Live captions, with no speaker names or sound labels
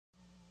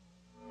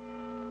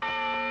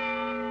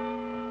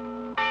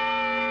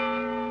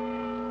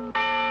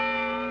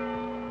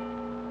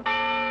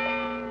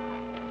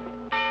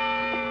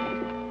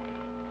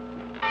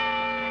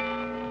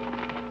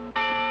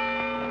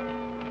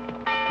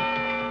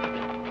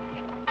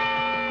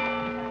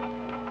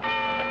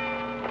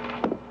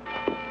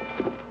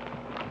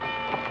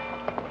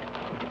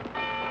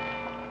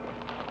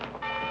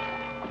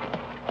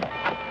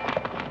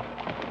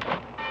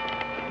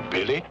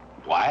Lily,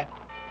 Wyatt,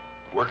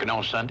 working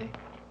on Sunday?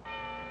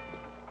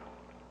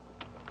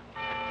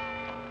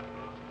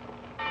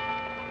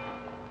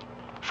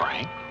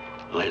 Frank,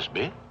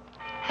 Lisbeth,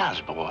 how's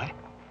the boy?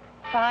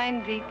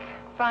 Fine, Deke,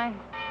 fine.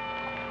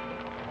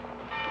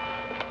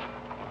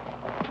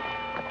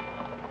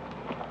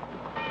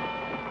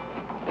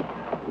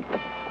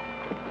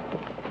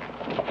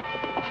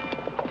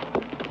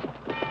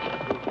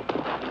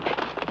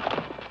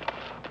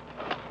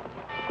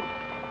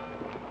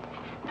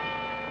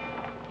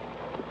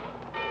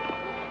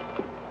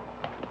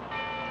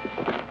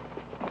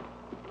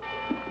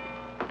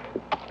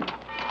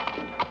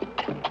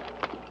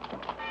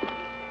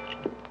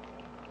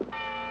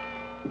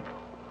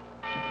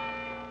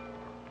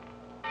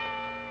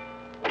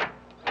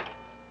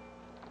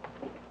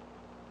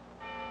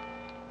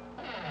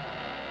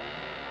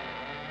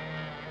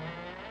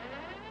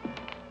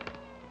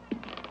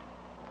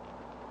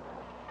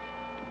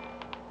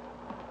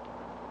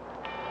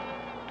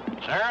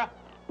 Sarah?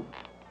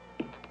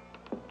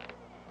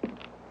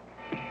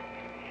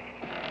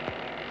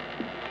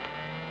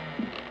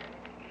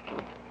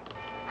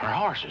 Her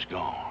horse is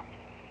gone.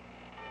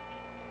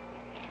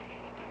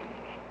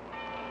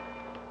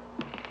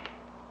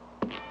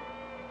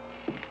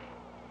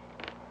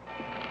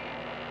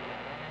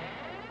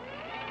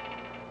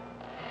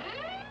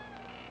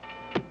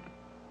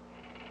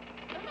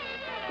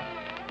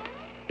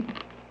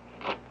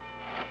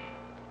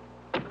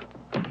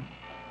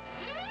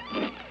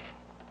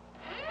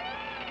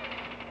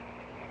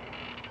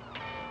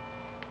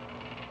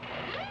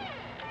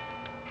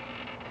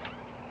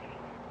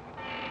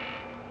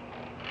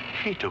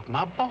 She took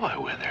my boy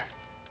with her.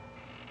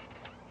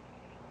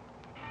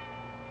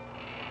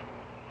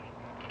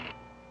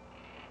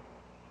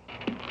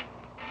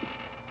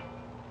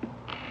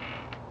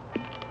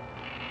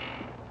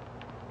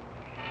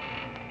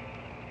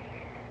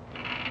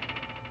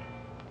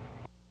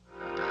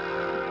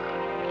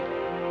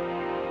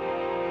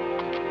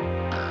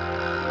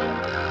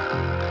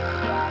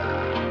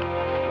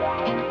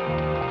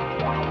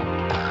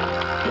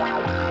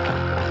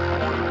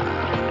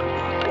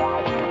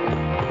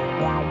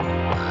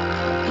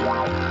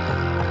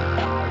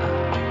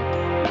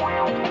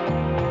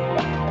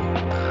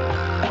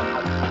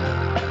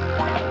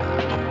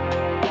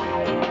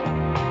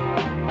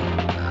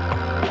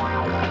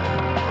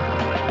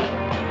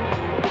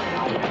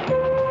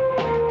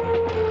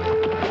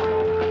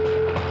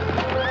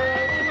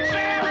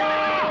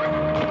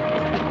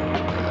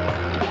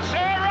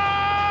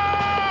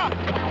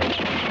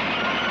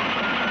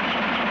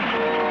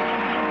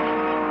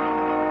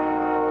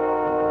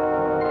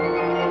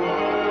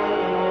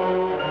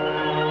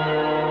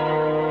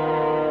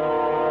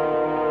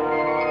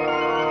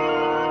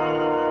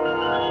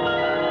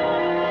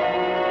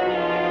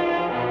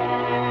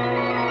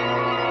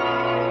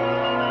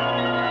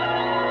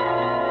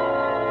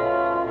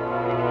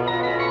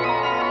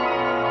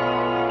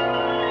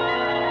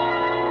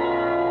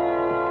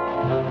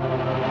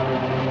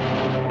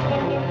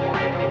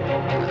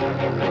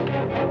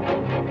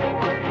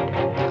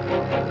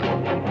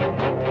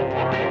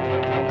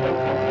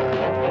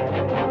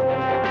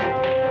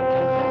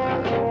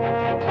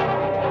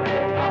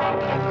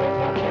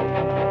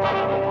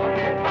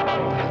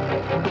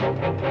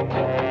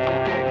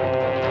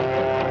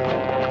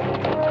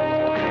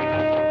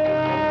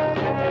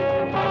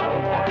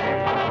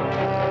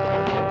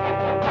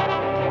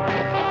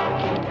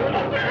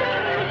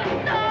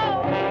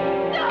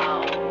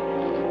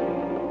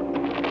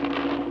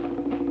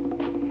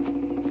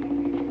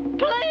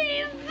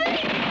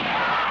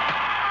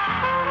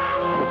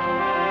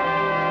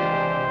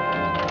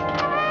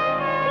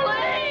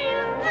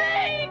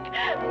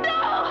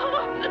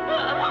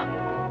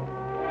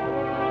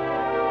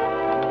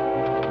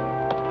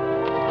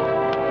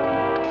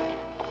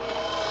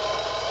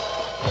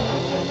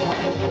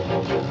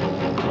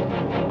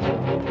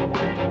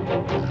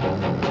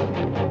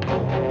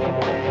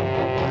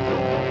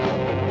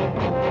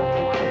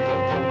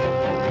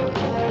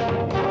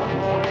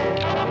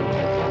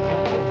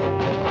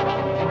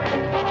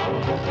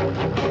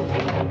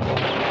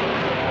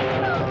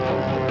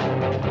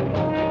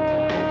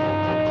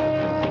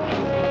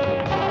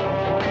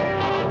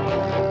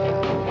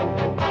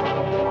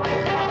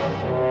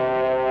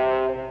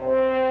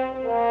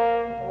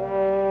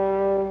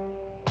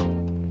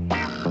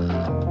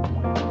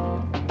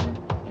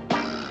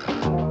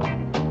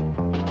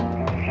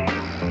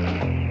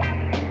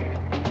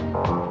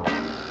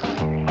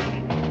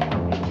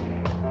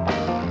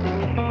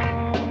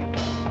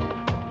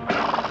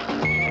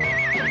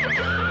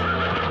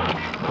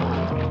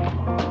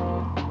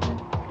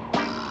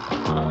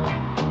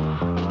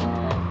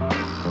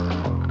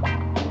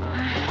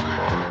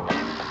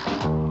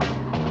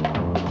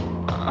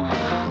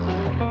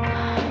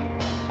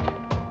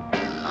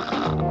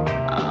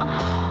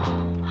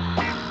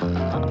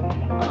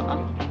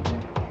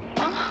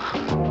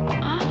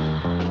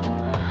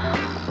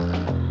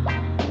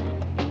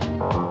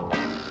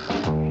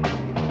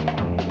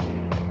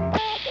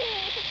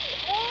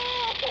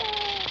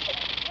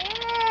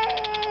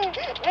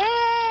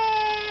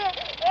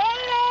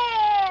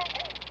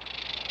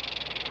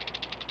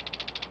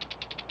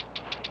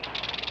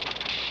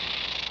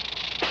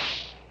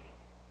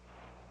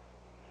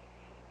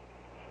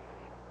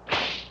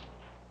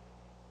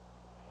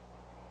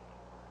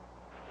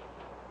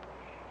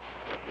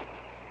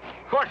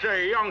 What's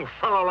a young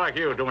fellow like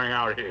you doing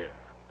out here?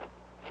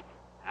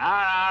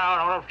 Now,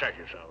 don't upset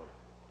yourself.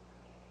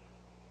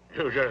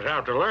 You just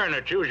have to learn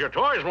to choose your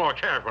toys more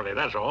carefully,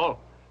 that's all.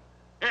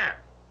 Here,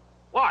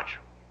 watch.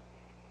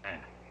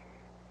 Here.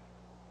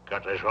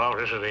 Cut this off.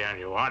 This is the end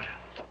you want.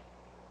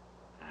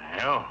 There you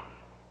go.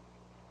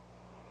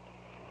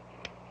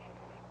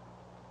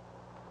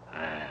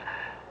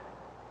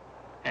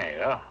 There you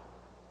go.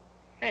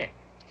 Hey.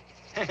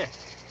 Look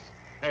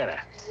at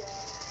that.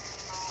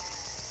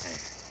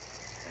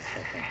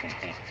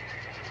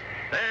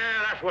 There,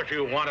 that's what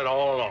you wanted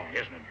all along,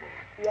 isn't it,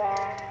 boy?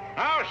 Yeah.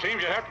 Now, it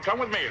seems you have to come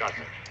with me, doesn't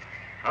it?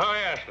 Oh,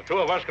 yes, the two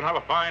of us can have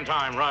a fine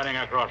time riding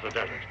across the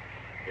desert.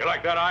 You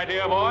like that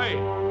idea, boy?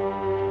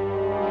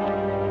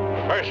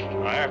 First,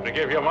 I have to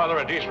give your mother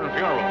a decent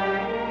funeral.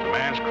 It's a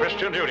man's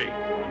Christian duty.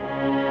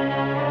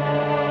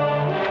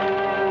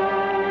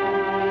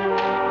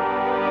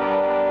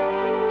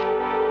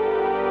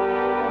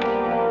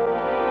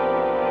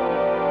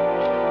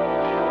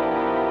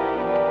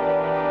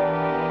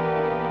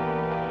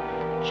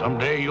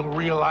 Someday you'll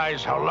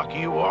realize how lucky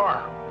you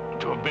are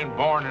to have been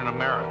born in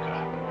America.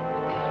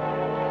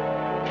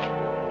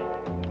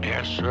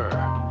 Yes, sir.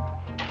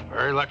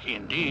 Very lucky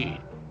indeed.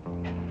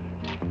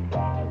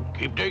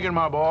 Keep digging,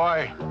 my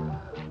boy.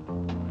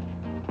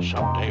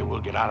 Someday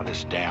we'll get out of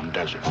this damn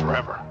desert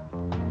forever.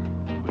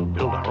 We'll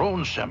build our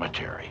own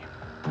cemetery.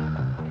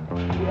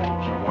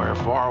 Somewhere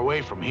far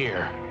away from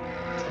here.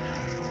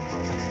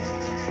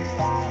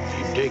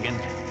 Keep digging.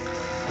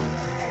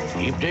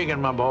 Keep digging,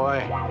 my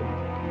boy.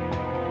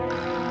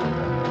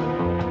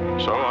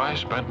 So I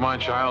spent my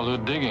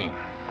childhood digging.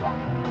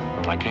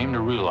 I came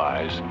to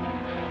realize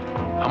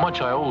how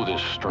much I owe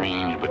this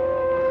strange but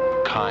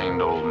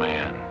kind old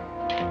man.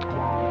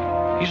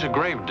 He's a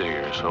grave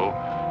digger, so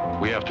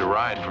we have to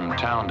ride from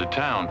town to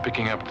town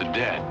picking up the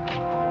dead.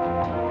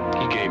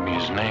 He gave me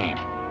his name,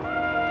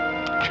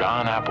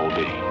 John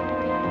Appleby.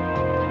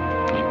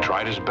 He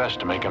tried his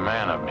best to make a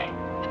man of me.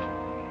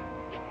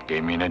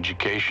 Gave me an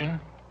education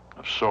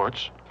of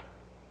sorts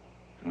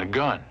and a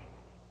gun.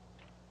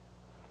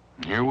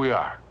 And here we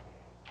are.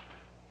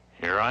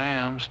 Here I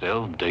am,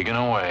 still digging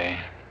away.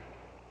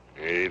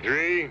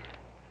 83,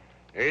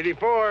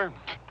 84.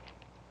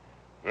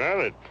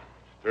 Well, at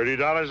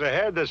 $30 a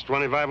head, that's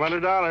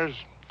 $2,500.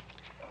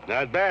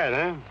 Not bad,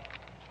 huh?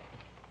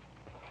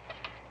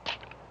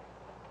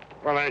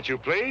 Well, aren't you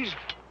pleased?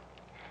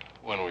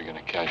 When are we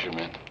gonna cash him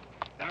in?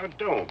 Now,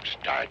 don't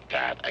start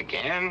that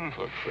again.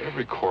 Look, for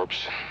every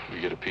corpse, we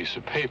get a piece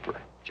of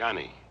paper.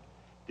 Johnny,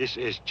 this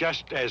is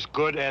just as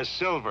good as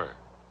silver.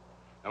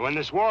 And when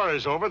this war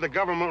is over, the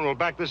government will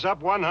back this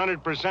up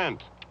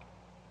 100%.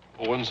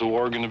 Well, when's the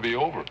war gonna be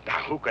over?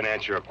 Now, who can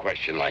answer a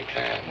question like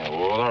that? Yeah,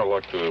 well, our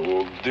luck,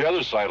 the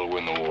other side will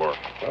win the war.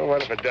 Well,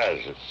 what if it does?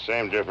 It's the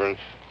same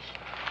difference.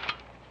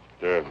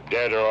 The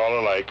dead are all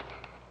alike.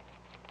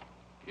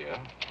 Yeah,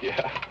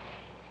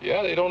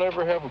 they don't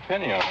ever have a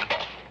penny on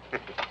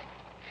them.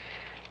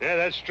 Yeah,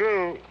 that's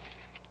true.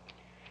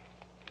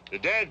 The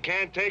dead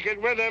can't take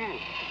it with them.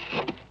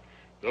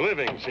 The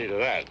living see to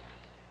that.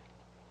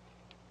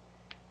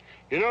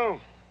 You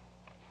know,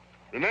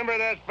 remember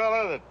that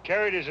fella that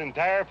carried his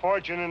entire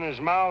fortune in his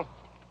mouth?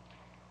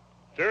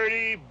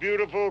 30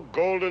 beautiful,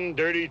 golden,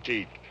 dirty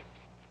teeth.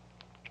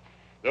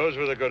 Those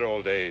were the good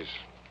old days.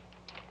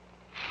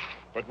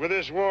 But with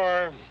this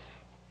war,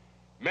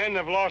 men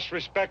have lost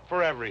respect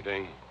for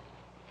everything.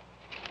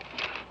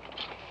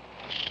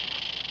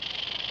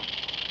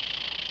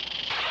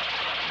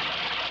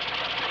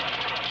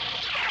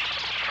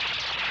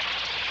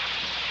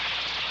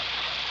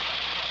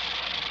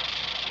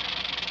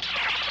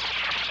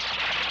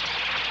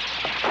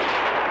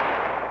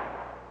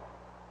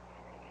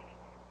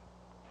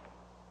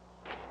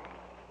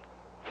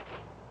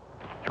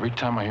 Every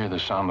time I hear the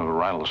sound of a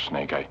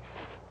rattlesnake, I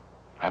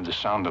have the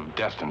sound of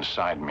death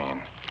inside me,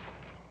 and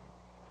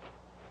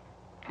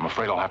I'm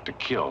afraid I'll have to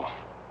kill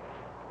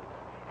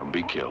or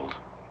be killed.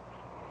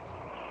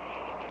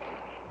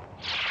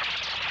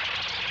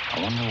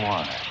 I wonder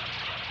why.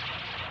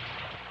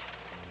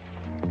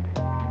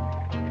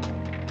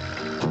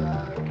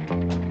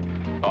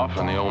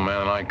 Often the old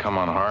man and I come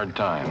on hard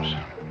times.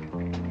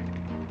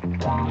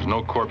 When there's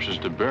no corpses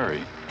to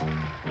bury,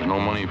 there's no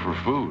money for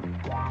food.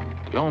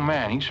 The old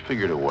man, he's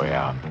figured a way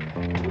out.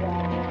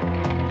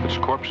 If it's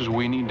corpses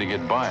we need to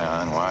get by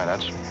on, why,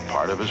 that's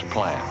part of his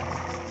plan.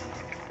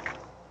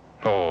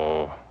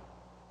 Oh.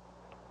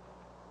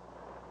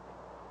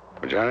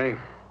 Well, Johnny,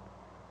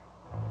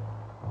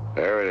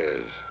 there it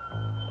is.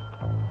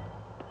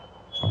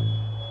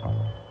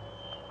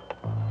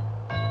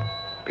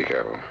 Be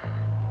careful.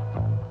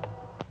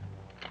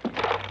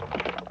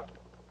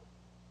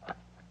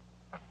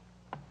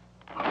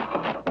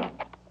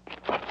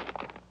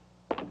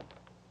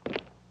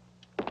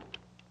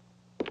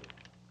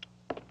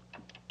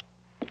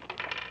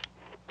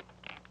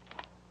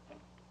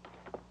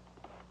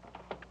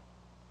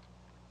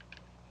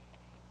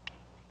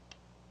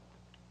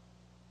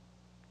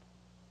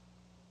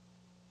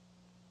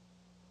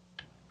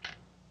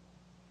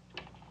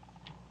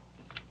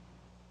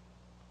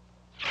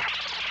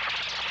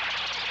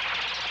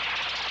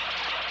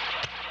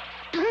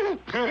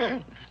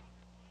 Think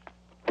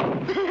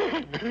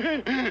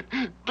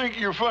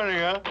you're funny,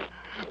 huh?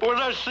 Well,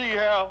 let's see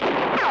how.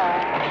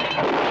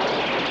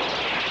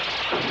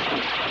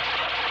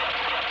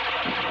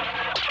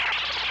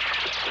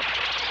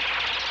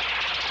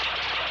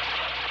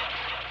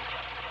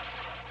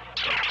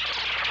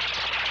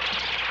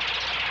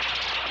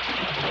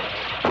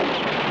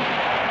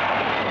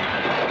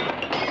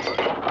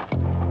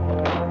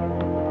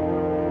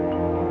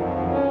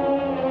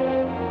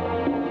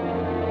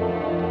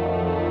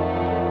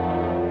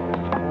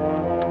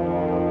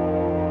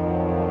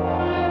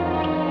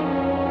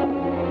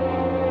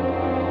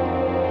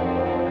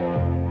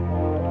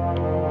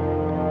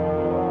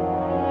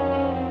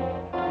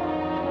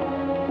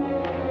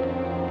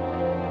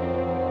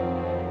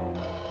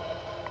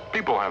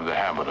 People have the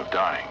habit of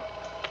dying.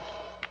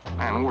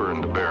 And we're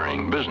in the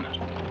burying business.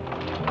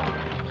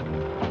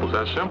 It was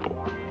that simple.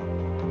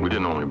 We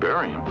didn't only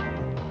bury him,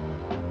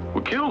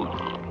 we killed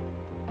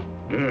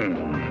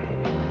him.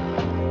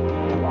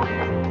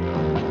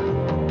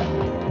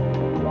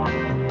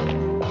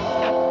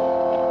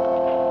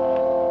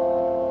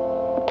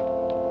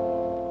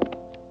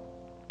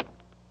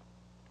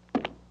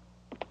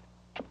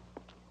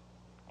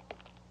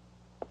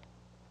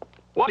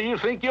 What do you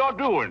think you're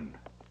doing?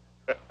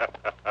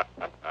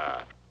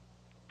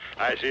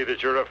 I see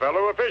that you're a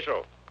fellow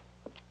official.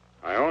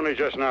 I only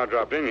just now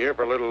dropped in here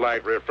for a little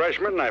light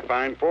refreshment, and I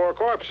find 4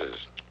 corpses.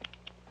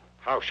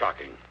 How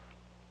shocking.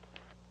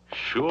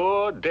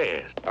 Sure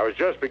dead. I was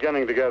just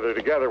beginning to gather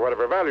together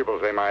whatever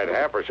valuables they might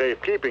have for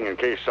safekeeping in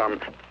case some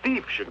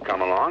thief should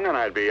come along and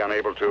I'd be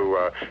unable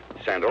to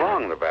send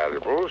along the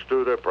valuables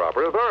to the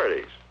proper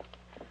authorities.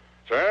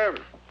 Sir,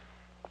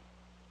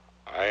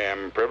 I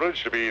am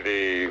privileged to be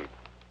the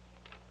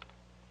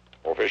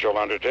official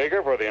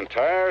undertaker for the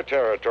entire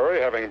territory,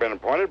 having been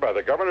appointed by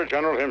the Governor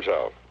General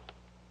himself.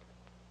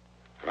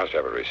 I must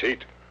have a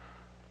receipt.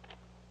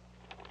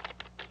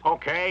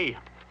 Okay,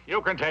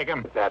 you can take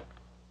him. That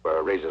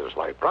raises a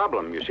slight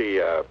problem. You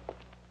see, I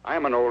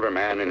am an older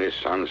man in his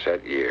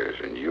sunset years,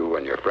 and you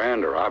and your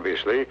friend are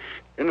obviously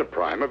in the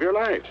prime of your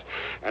lives.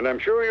 And I'm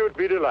sure you'd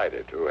be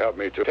delighted to help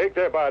me to take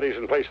their bodies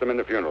and place them in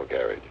the funeral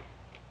carriage.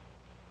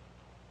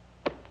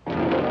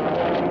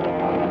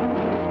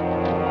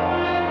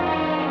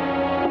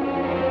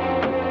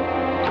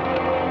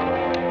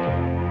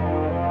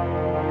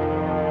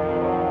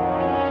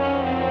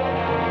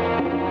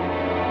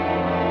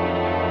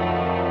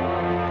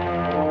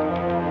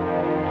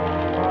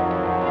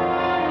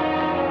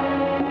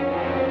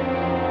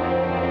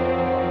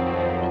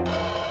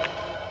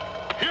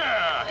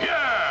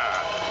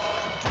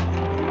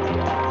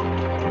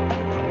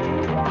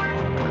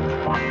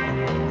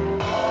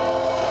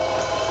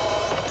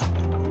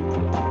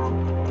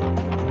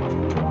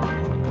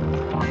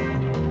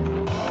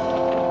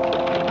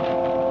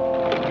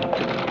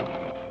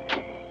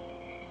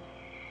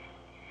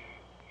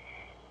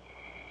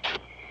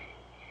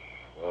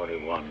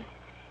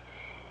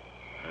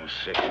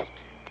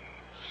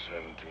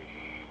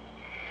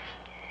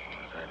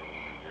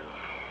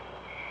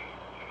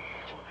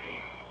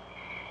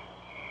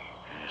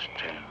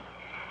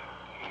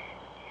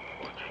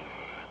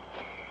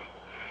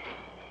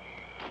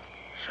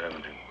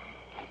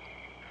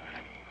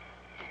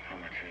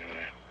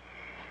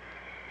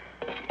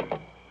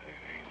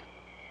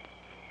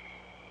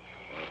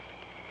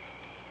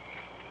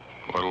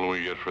 What'll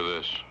we get for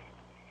this?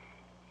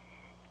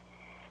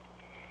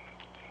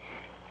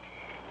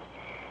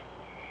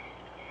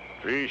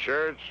 Three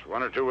shirts,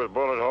 1 or 2 with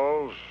bullet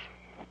holes,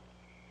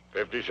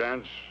 50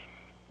 cents.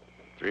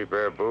 3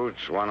 pair of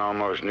boots, 1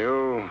 almost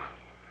new,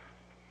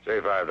 say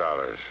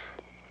 $5.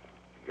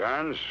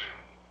 Guns?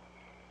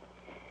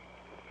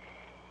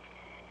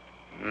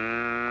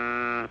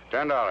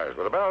 $10.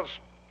 With the belts,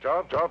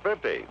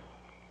 $12.50.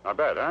 Not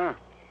bad, huh?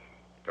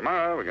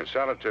 Tomorrow we can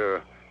sell it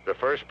to the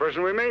first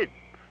person we meet.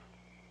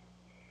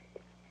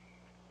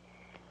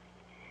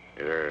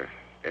 Is there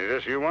any of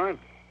this you want?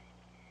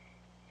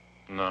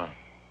 No.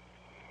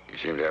 You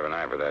seem to have an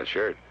eye for that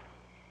shirt.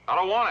 I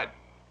don't want it.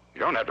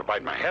 You don't have to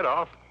bite my head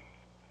off.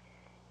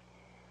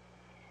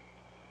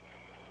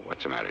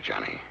 What's the matter,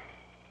 Johnny?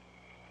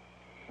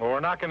 Well, we're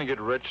not going to get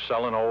rich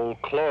selling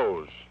old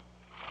clothes.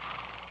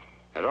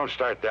 Now, don't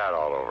start that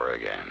all over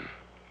again.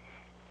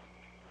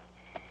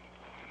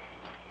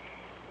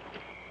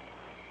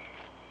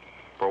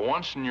 For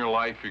once in your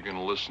life, you're going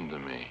to listen to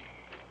me.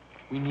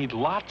 We need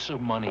lots of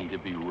money to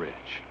be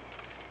rich.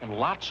 And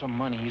lots of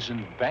money is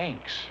in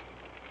banks.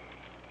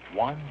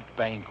 1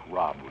 bank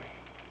robbery.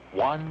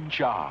 1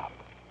 job.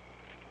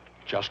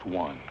 Just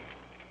 1.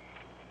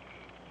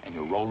 And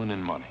you're rolling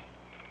in money.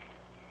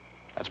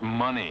 That's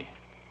money.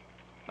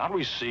 Not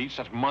receipts,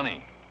 that's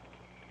money.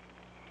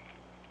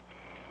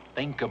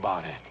 Think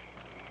about it.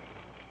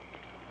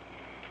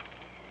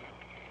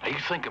 Now you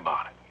think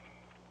about it.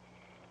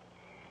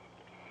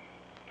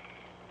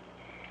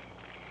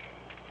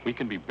 We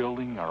can be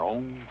building our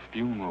own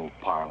funeral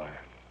parlor.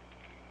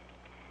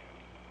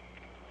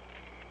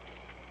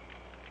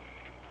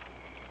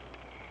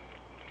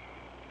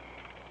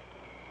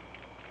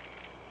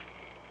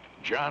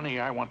 Johnny,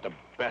 I want the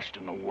best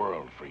in the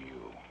world for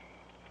you.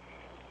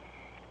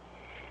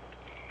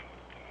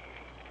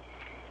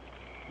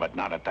 But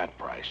not at that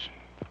price.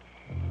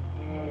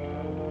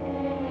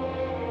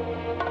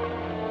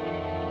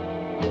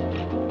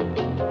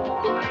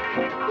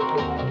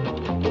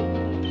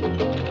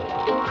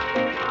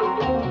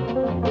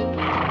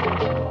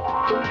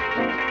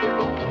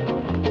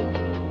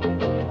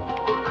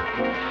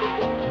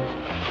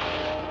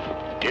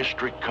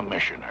 District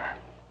Commissioner.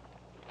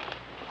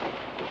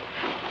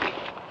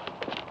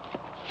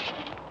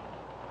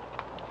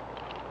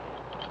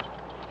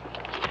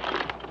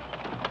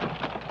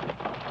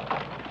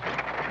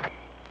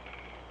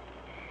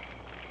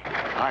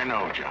 I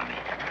know, Johnny,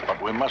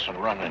 but we mustn't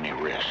run any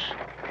risks.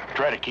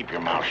 Try to keep your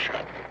mouth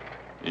shut.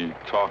 You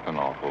talk an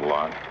awful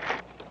lot.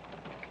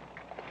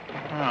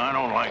 No, I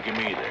don't like him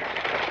either.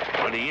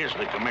 But he is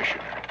the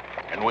commissioner,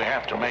 and we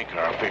have to make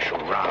our official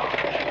rounds.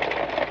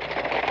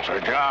 It's our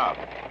job.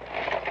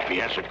 If he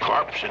has a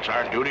corpse, it's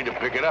our duty to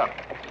pick it up.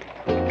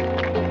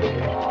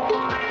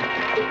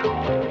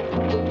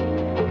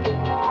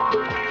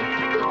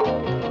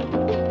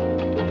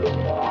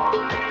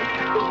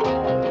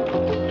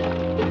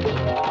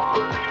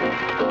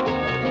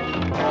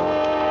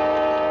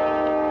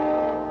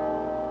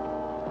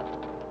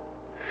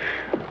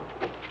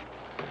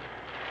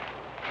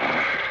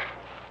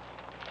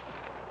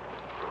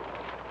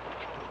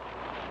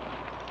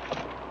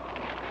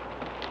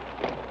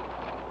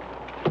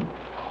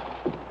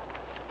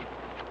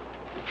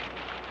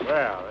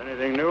 Well,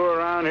 anything new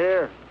around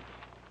here?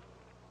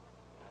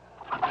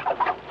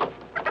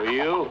 For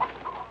you,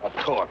 a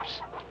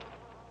corpse.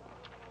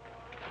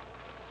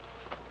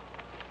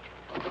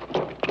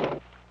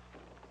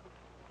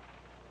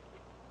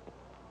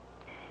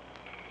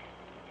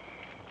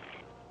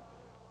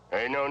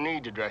 Ain't no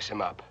need to dress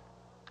him up.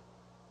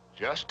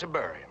 Just to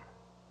bury him.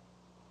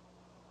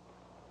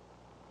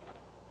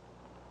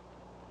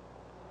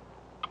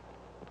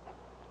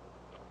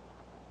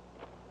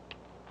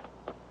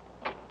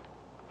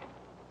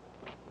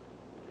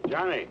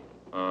 Johnny.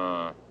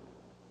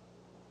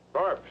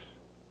 Corpse.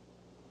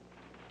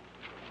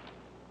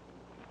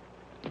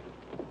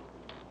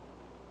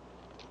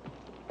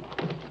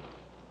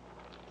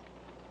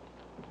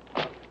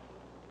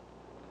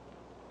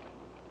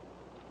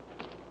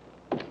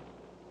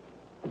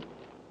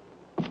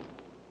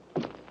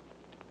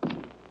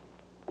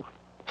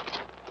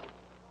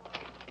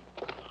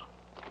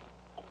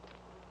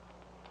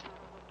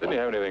 Didn't he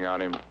have anything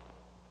on him?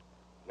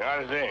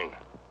 Not a thing.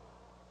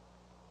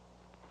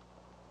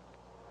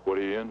 What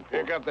are you in for?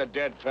 Pick up the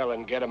dead fella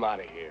and get him out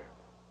of here.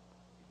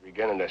 He's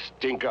beginning to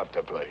stink up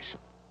the place.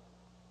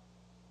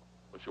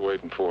 What you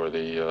waiting for?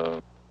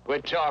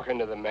 Quit talking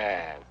to the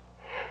man.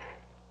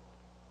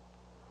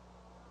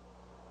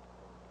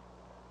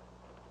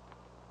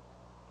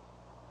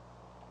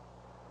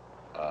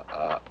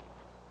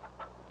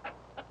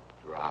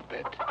 Drop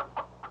it.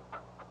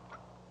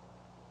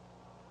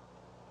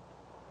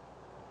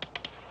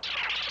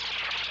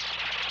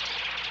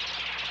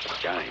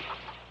 Johnny.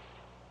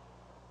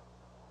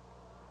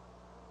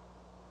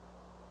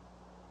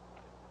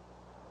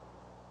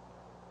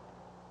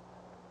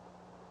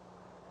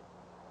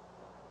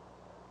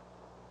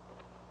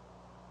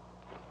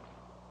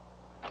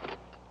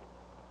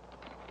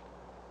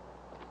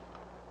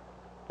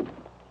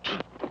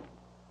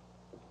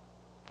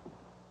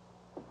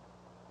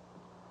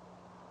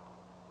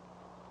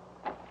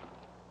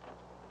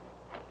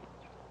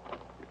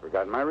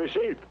 Forgot my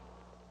receipt.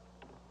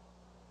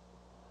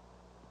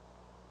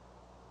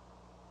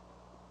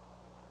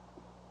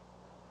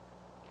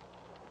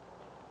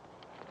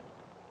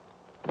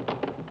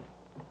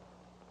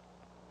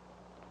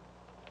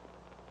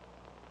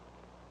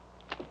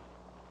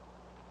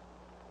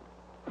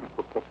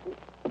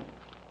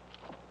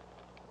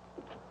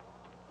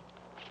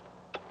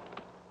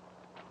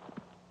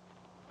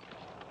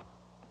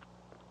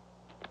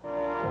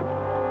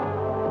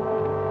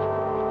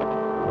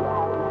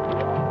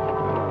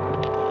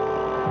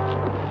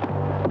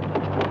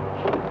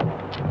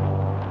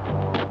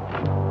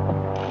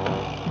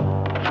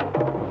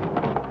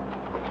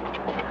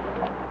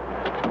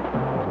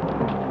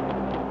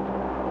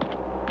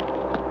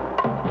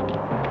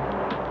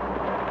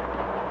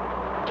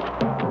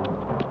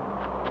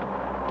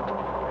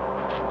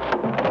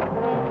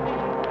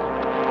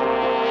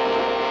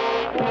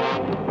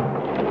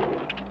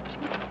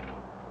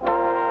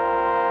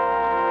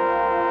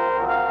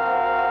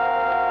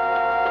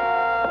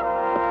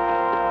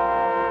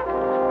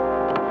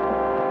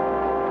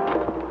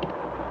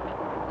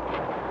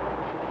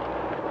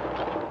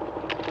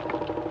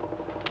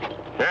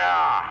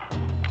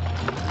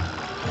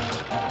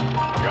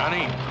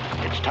 Johnny,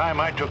 it's time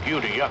I took you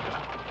to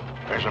Yucca.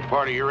 There's a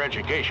part of your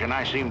education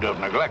I seem to have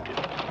neglected.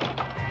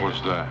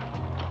 What's that?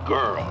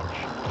 Girls.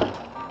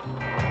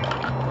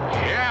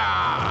 Yeah!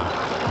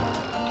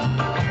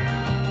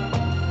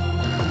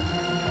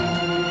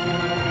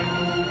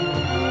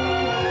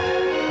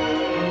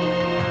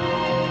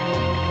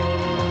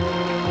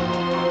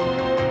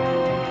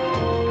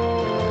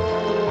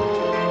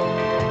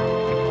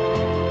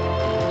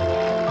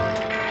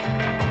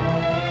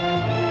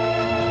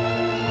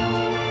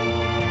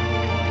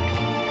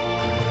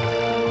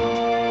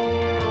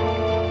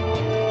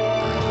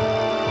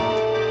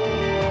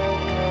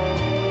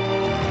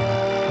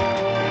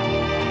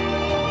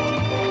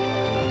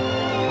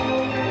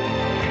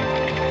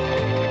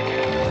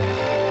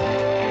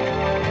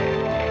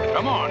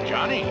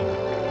 Johnny,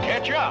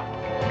 catch up.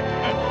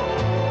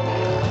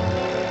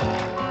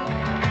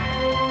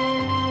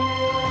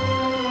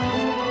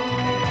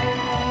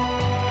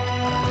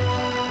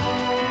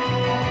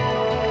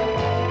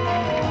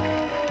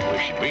 We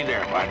should be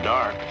there by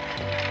dark.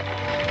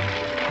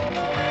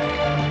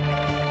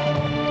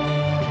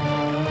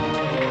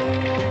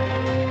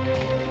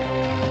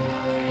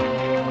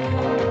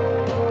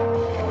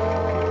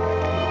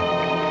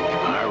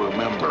 I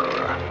remember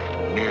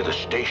near the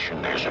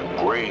station there's a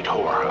great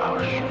whorehouse.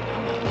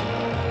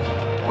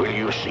 Will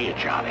you see it,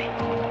 Johnny?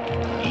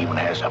 Even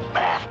has a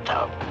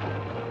bathtub,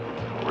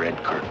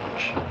 red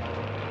curtains,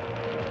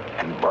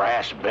 and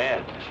brass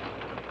beds.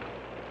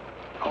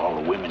 All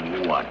the women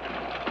you want.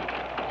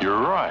 You're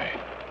right.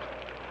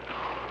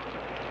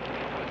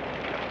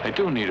 I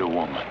do need a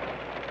woman.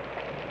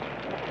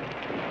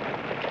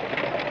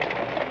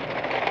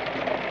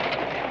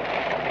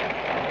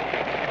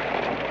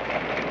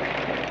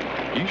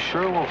 You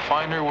sure we'll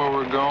find her where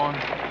we're going?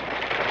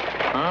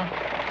 Huh?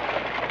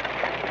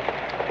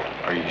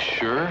 Are you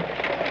sure?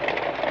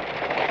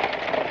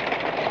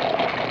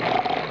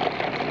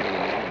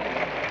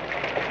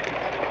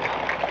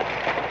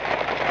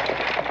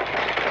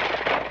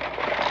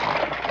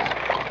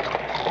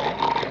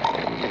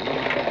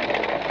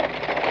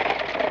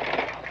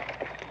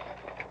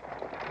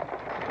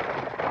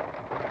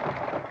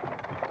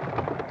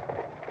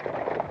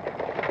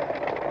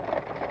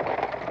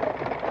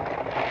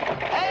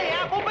 Hey,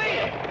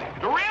 Appleby!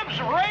 The ribs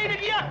have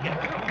raided Yucca.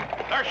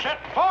 They're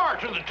setting fire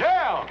to the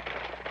town.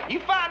 You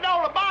find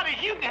all the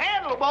bodies you can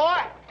handle, boy.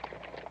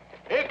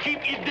 They'll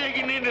keep you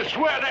digging in the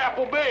sweat,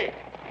 Appleby.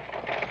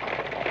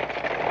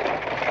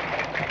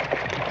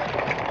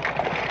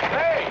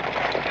 Hey!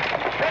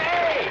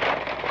 Hey!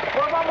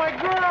 What about my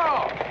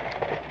girl?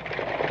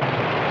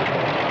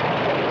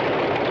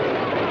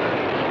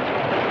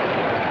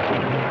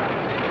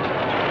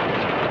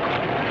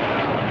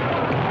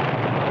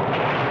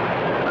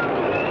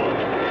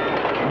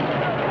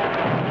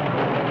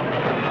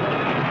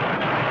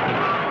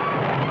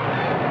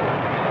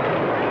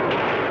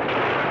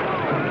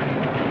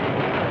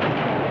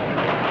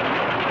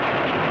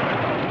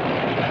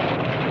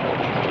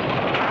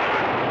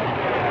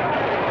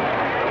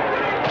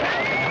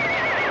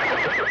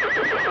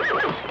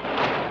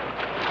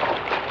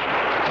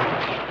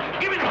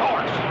 Give me the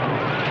horse.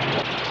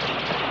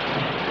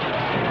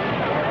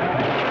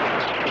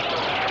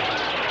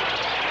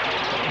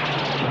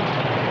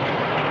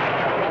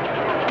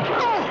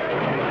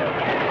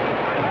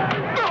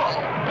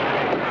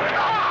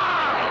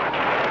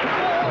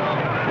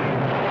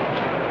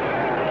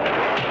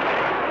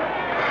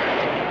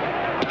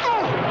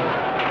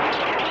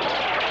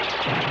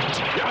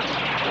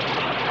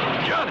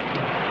 Johnny!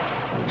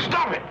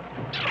 Stop it!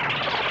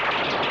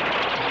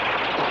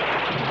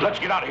 Let's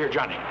get out of here,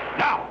 Johnny.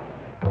 Now!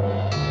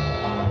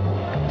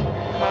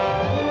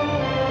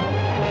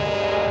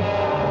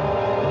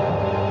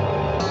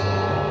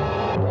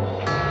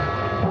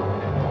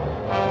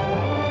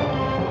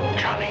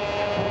 Johnny,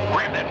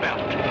 grab that belt.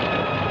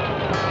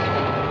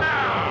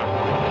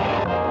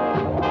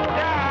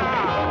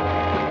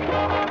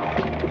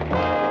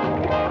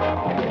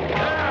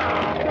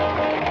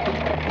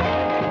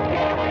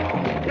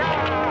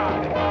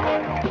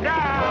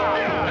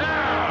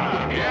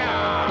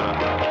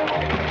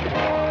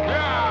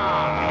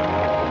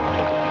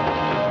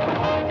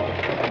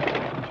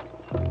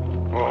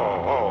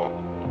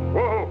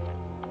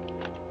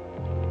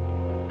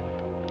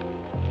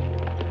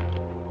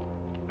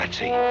 Let's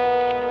see.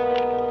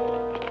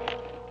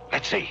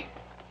 Let's see.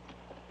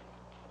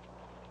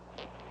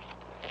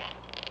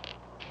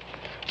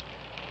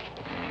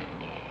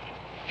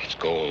 It's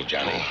gold,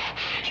 Johnny.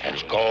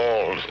 That's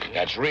gold.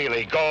 That's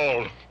really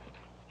gold.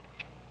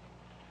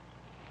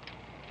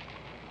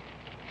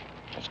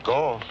 That's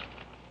gold.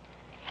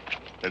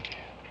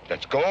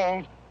 That's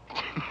gold.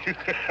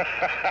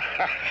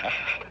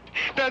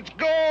 That's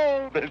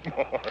gold. There's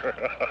more.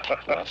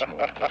 Lots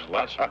more. There's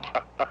lots more.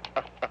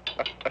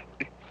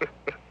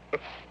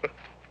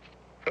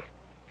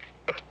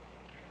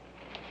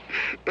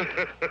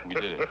 We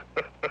did it.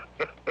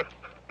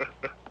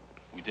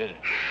 We did it.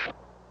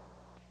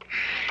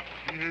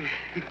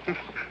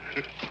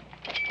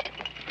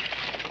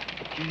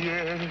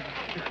 Yeah.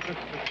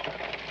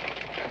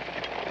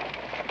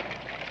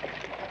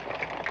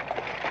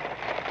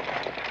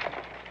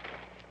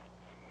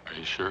 Are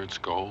you sure it's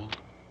gold?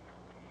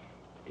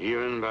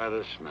 Even by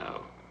the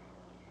smell.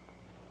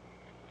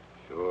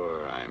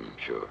 Sure, I'm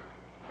sure.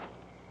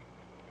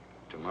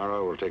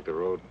 Tomorrow we'll take the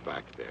road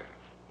back there.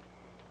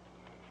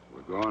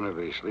 We're going to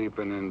be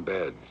sleeping in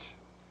beds.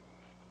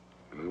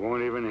 And we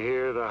won't even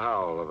hear the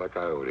howl of a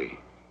coyote.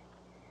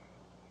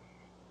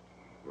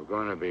 We're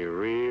going to be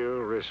real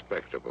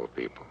respectable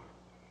people.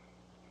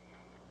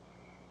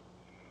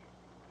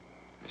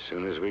 As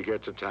soon as we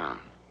get to town,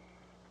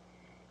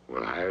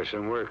 we'll hire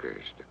some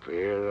workers to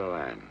clear the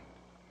land.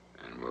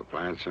 And we'll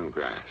plant some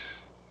grass.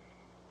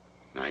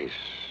 Nice,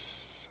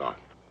 soft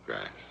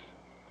grass.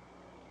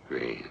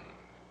 Green.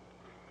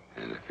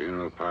 And the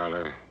funeral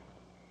parlor,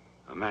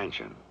 a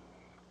mansion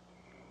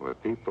where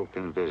people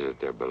can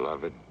visit their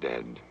beloved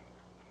dead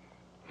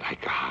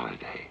like a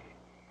holiday.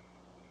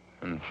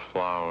 And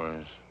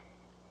flowers.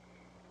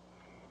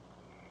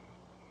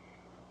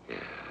 Yes.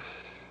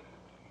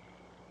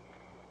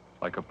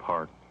 Like a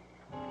park.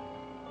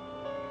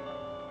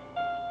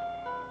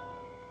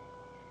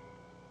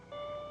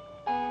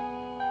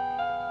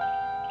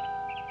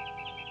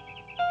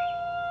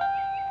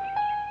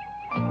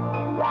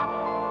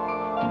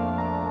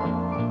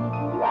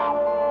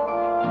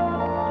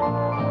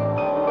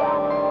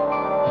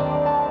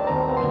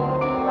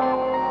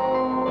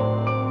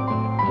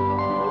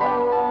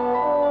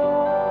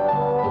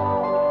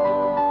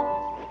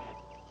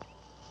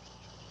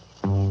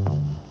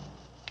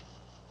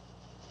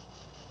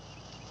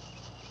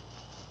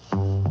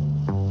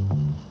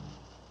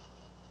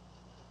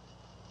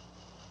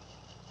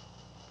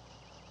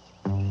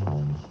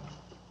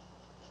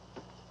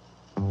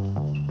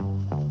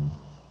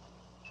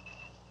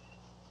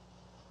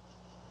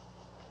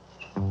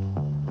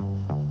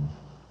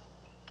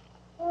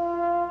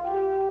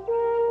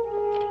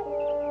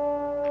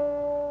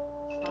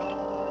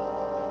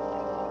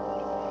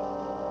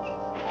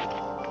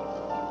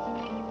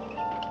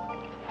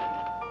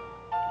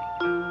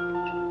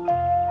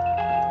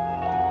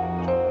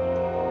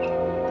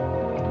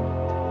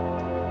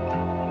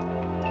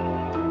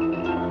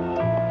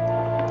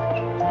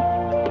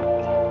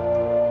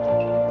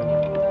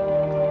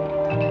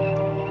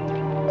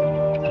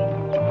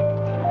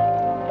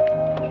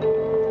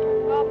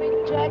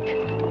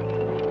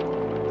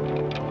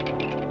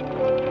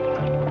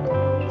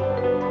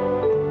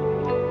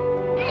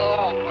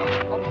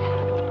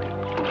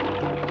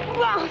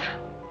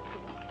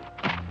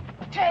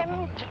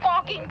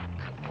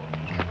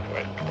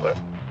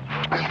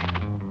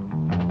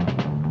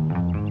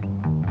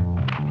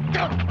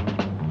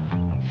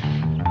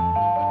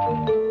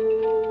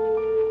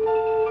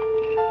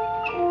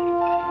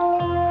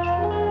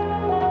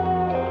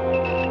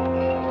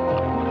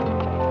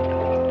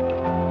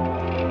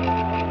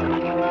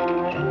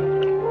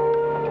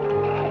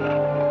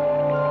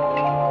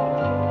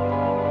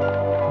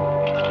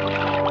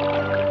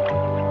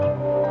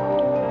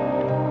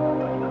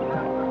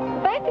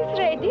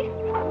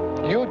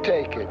 You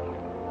take it.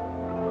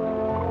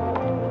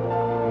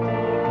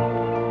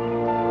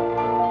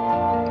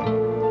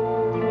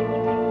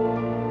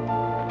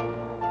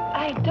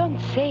 I don't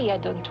say I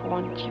don't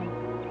want you.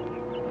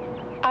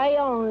 I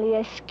only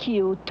ask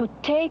you to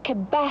take a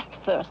bath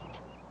first.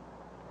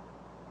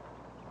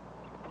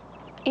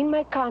 In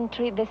my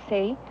country, they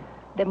say,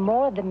 the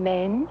more the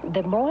man,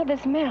 the more the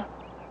smell.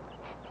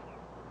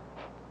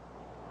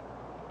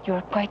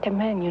 You're quite a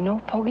man, you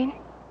know, Poggin?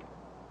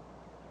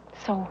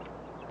 So,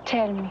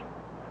 tell me,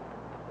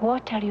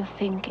 what are you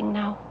thinking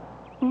now?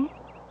 Hmm?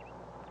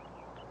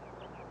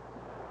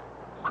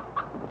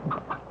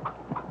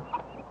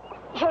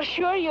 You're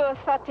sure you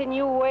thought a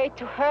new way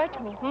to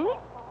hurt me, hmm?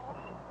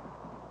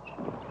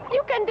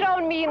 You can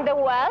drown me in the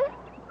well.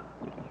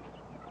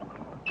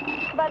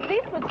 But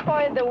this would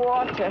spoil the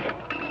water.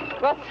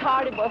 What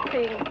horrible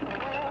thing.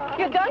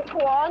 You don't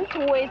want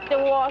to waste the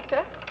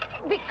water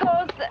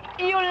because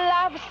you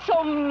love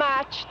so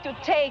much to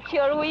take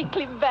your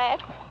weekly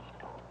bath.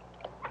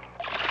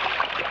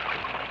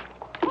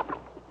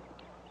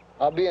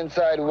 I'll be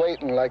inside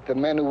waiting like the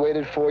men who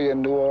waited for you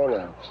in New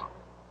Orleans.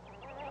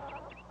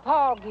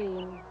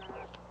 Poggin.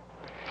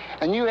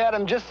 And you had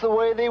them just the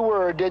way they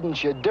were,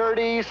 didn't you?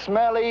 Dirty,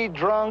 smelly,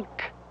 drunk.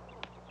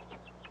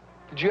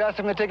 Did you ask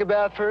them to take a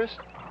bath first?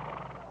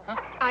 Huh?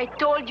 I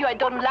told you I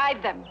don't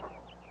like them.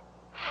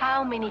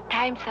 How many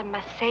times I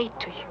must say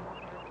to you?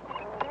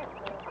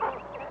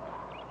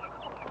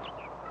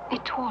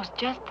 It was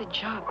just a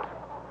job.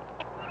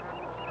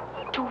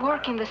 To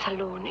work in the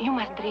saloon, you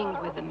must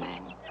drink with the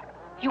men.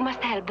 You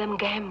must help them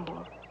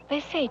gamble. They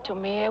say to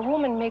me, a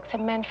woman makes a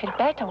man feel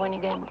better when he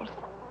gambles.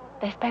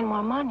 They spend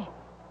more money,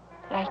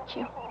 like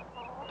you.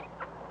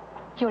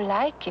 You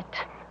like it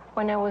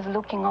when I was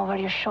looking over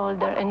your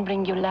shoulder and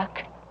bring you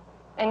luck.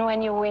 And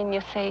when you win,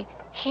 you say,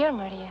 here,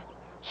 Maria,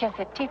 here's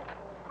a tip.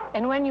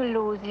 And when you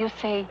lose, you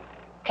say,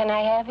 can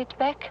I have it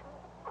back?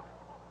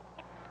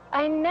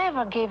 I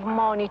never gave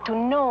money to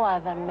no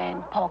other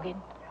man,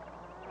 Poggin.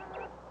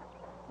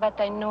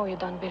 But I know you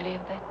don't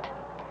believe that.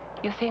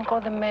 You think all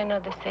the men are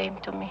the same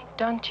to me,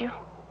 don't you?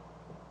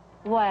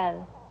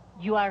 Well,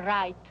 you are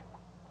right.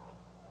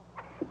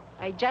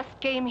 I just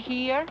came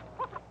here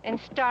and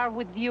starve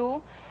with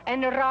you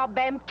and rob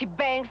empty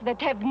banks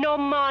that have no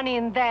money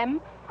in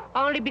them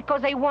only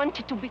because I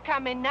wanted to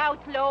become an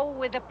outlaw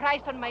with a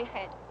price on my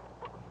head.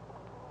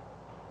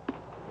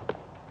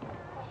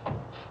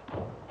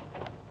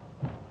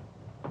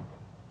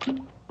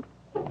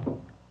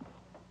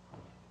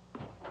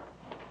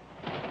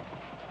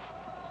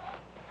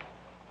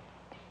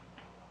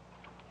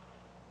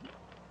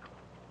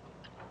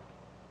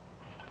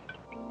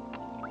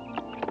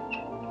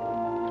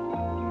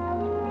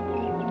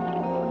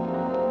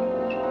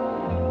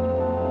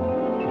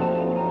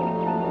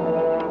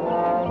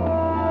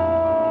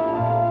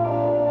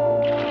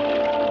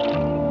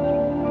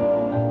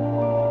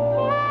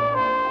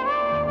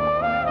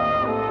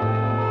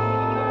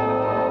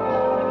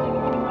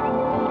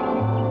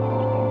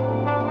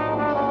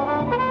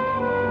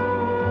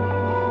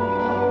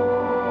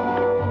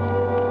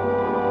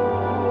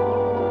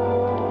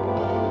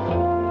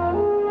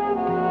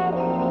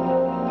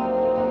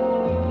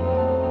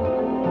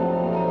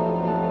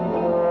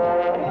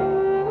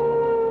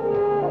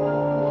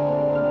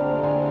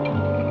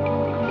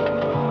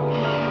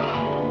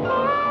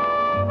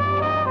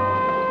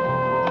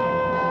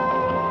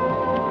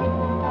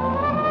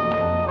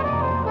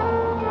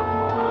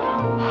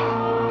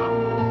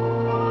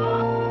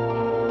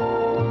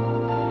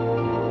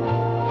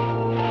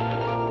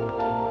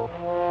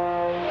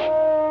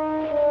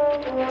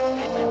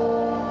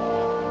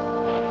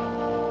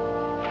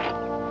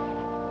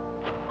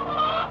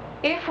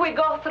 we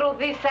go through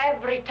this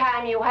every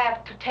time you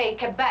have to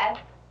take a bath?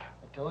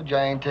 I told you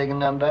I ain't taking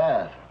none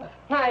bath.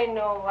 I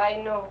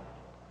know.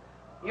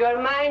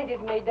 Your mind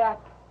is made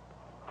up.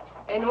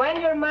 And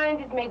when your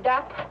mind is made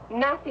up,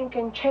 nothing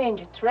can change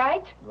it,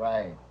 right?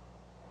 Right.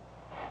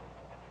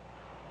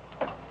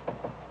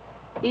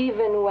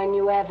 Even when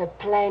you have a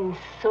plan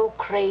so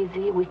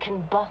crazy, we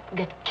can both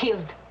get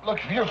killed.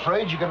 Look, if you're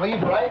afraid, you can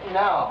leave right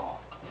now.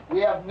 We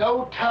have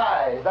no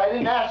ties. I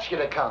didn't ask you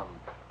to come,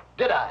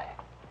 did I?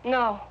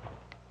 No.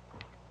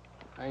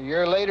 A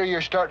year later,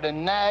 you're starting to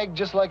nag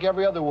just like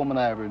every other woman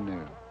I ever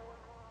knew.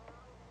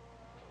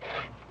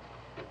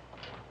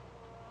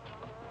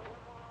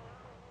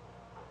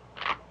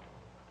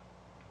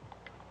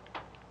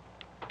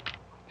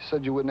 You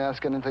said you wouldn't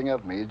ask anything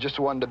of me. You just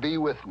wanted to be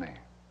with me.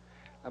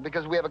 Now,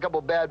 because we have a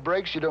couple bad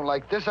breaks, you don't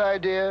like this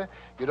idea,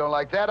 you don't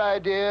like that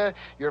idea,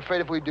 you're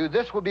afraid if we do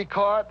this, we'll be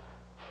caught.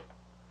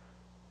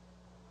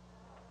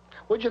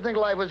 What'd you think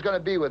life was going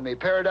to be with me?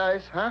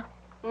 Paradise, huh?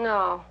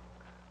 No.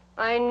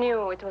 I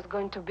knew it was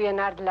going to be an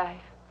hard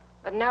life.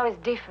 But now it's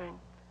different.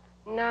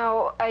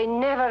 Now I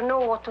never know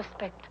what to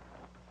expect.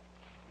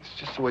 It's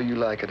just the way you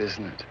like it,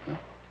 isn't it? Huh?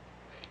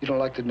 You don't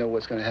like to know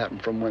what's going to happen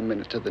from one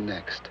minute to the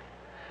next.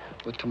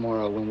 But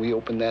tomorrow, when we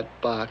open that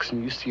box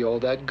and you see all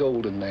that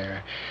gold in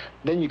there,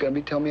 then you're going to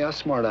be telling me how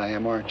smart I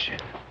am, aren't you?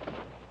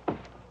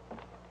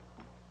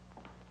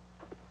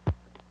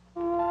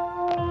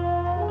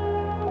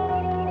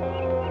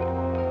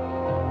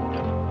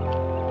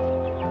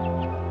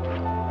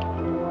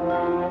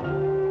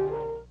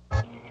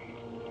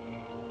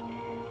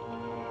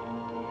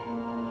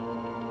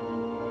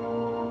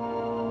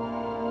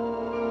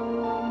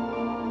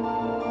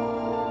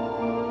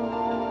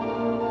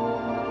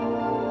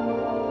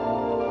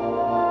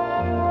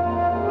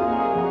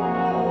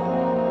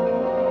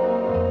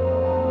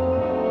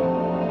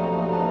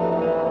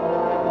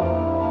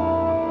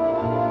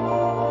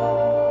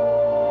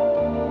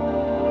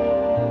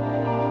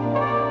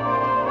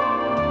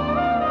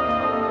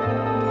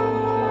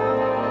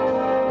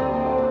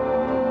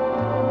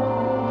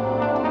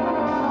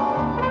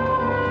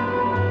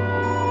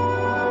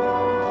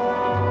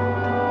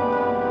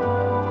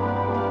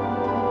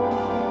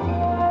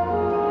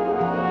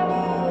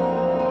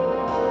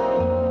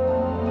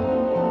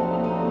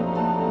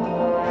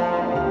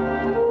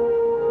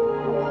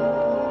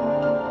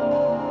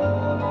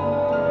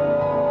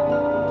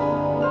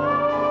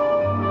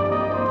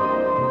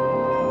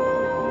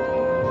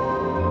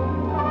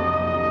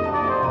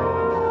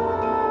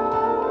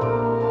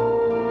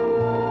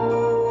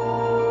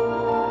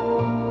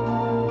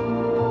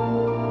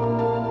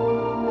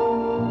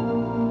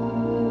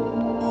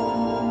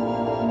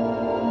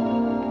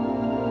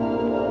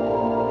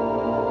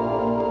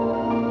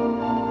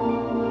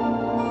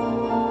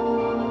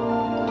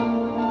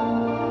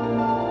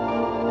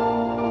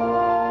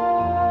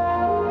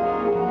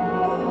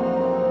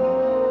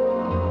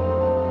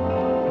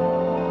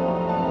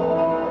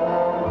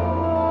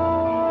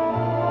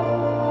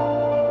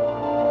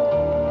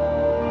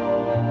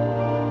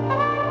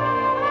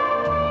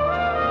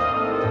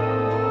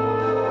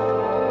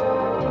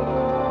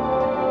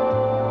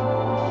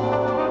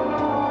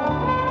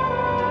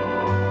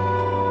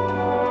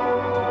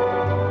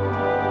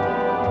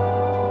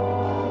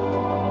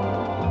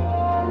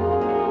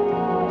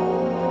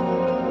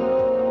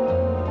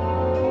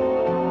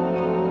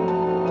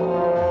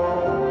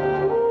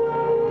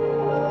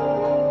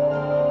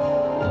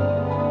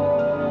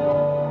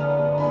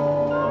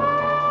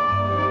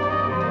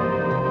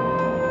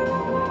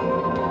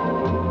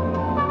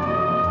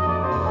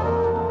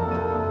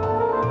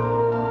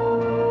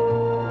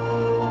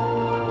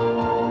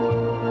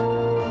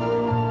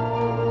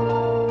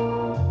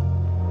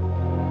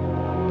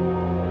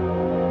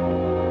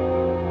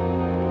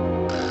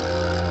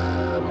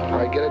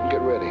 Get it and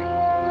get ready.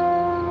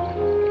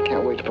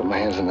 Can't wait to put my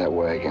hands in that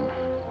wagon.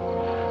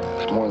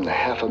 It's more than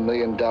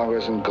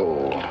 $500,000 in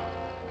gold.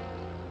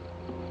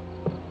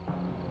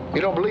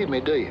 You don't believe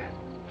me, do you?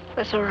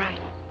 That's all right.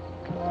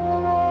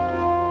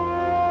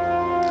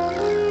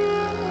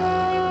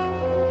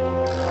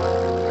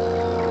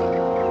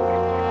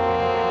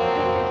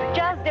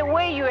 Just the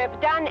way you have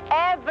done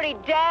every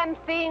damn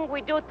thing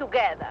we do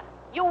together.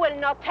 You will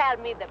not tell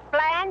me the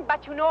plan,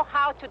 but you know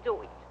how to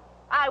do it.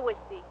 I will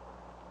see.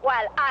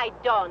 Well, I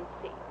don't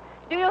see.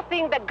 Do you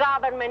think the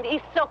government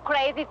is so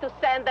crazy to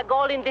send the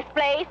gold in this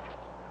place?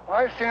 Well,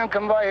 I've seen them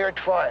come by here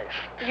twice.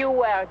 You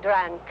were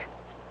drunk.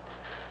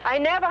 I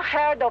never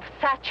heard of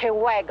such a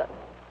wagon.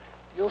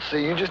 You'll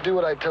see. You just do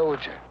what I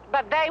told you.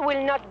 But they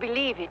will not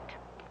believe it.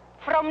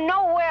 From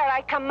nowhere,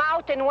 I come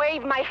out and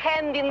wave my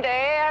hand in the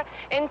air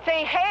and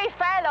say, "Hey,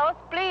 fellows,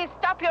 please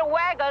stop your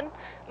wagon.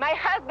 My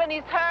husband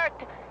is hurt.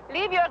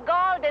 Leave your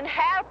gold and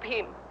help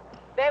him."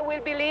 They will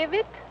believe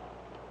it?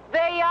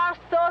 They are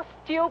so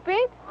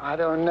stupid? I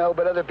don't know,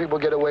 but other people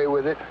get away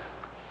with it.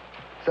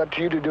 It's up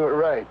to you to do it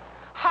right.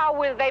 How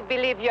will they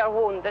believe you're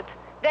wounded?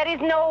 There is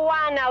no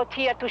one out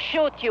here to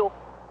shoot you.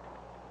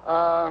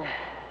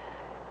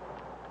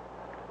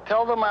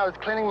 Tell them I was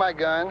cleaning my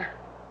gun.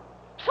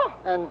 Phew.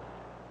 And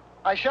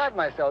I shot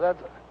myself,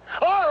 that's...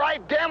 All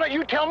right, damn it,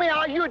 you tell me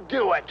how you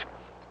do it.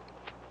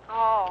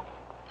 Oh.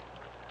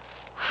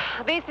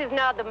 This is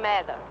not the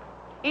matter.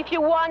 If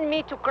you want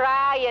me to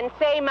cry and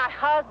say my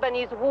husband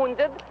is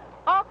wounded,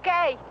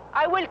 okay,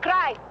 I will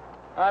cry.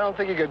 I don't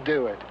think you could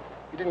do it.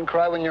 You didn't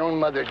cry when your own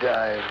mother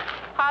died.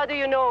 How do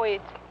you know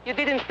it? You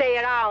didn't stay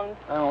around.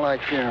 I don't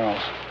like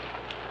funerals.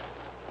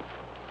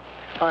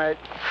 All right.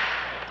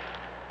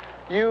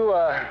 You,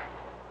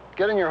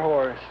 get on your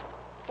horse.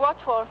 What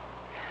for?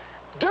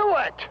 Do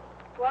it!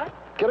 What?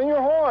 Get on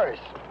your horse.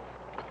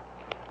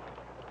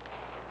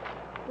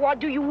 What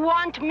do you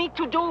want me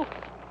to do?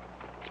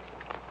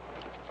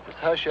 Just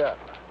hush up.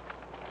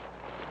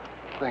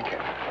 Thinking.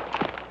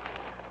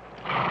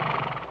 All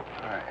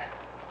right.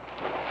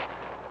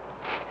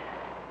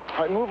 All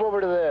right, move over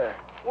to there.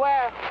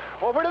 Where?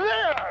 Over to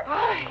there!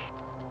 Ay.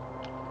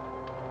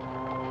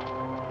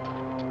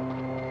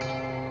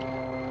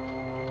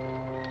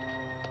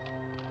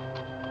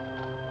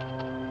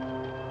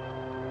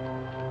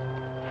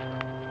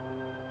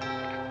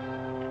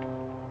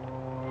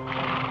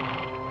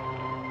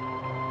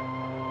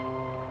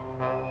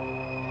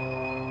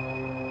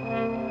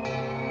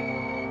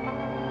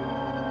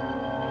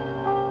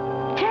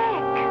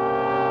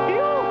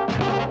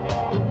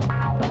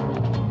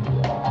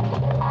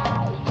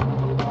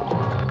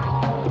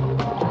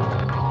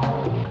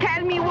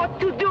 Tell me what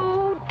to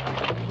do.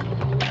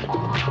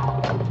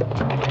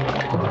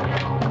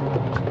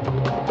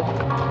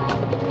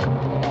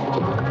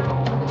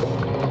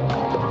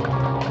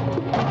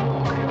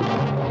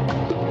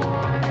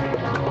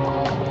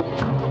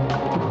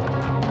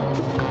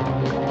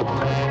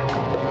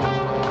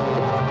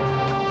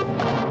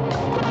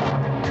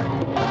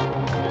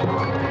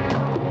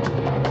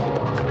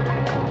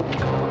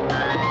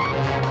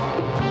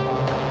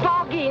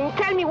 Boggin,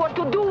 tell me what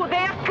to do. They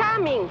are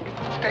coming.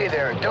 Stay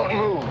there, don't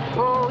move.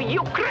 Oh,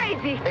 you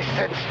crazy. I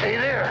said stay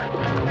there.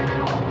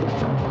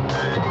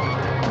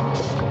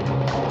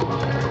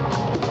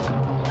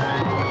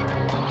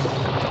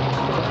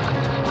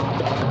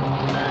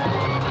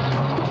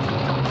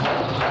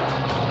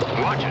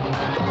 Watch it.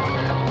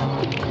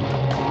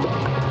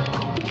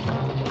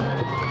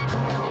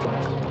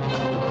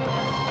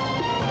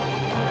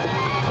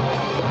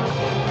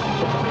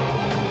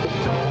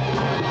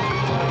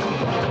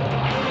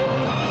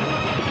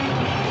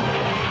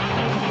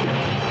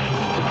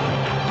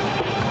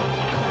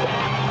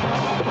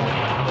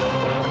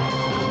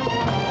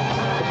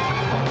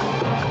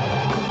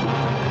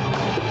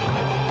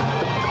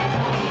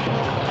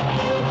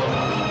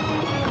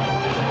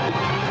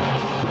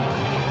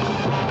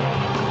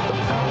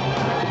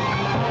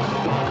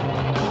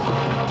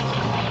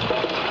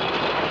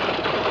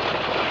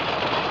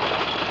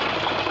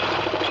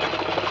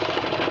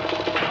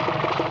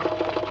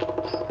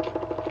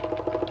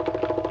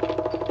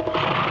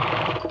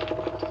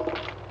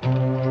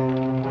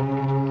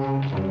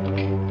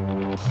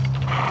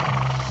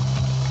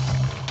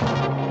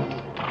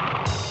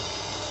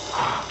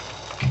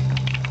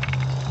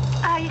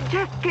 I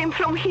just came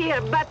from here,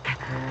 but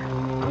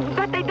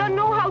I don't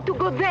know how to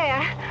go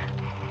there.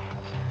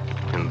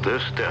 In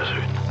this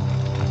desert.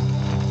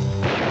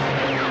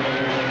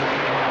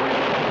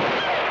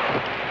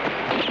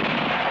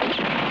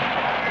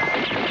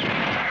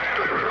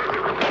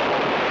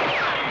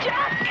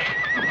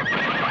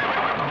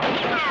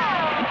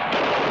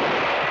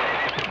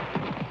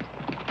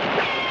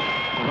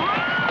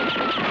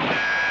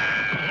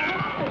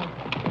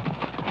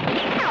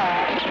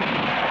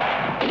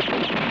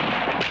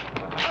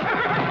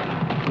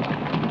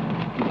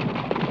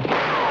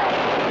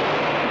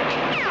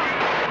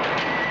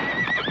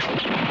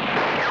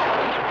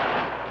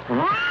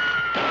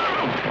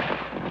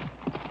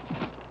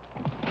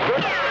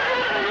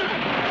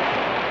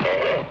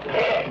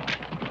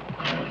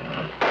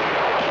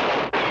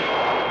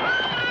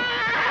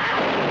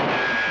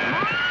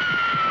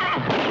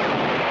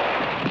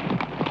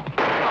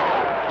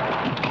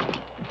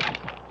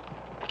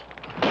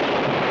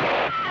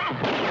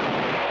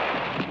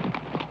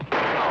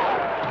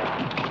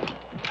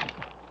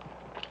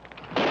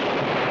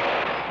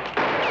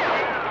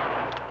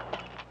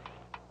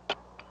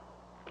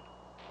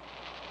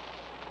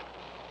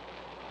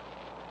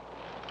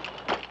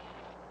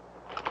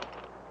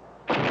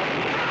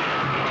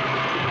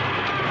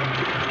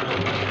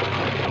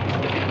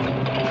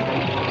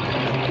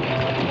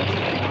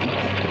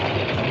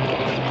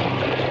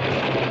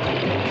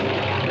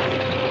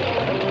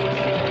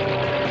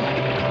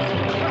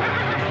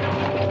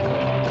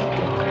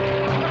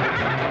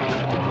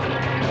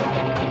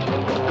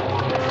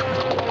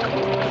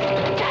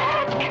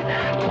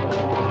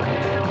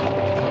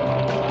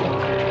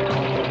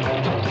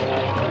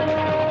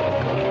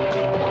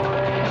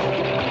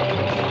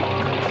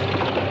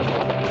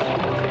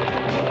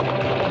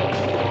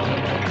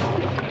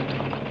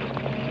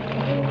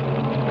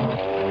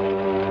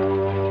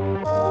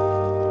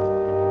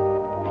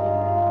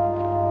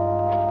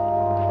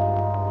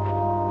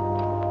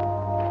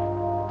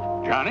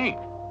 Johnny?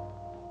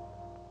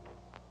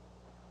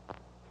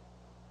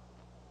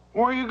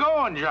 Where are you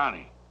going,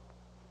 Johnny?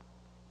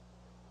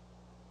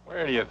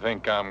 Where do you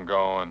think I'm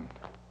going?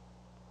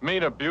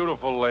 Meet a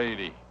beautiful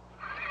lady.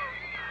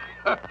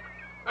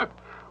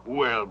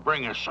 Well,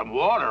 bring us some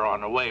water on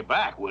the way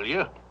back, will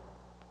you?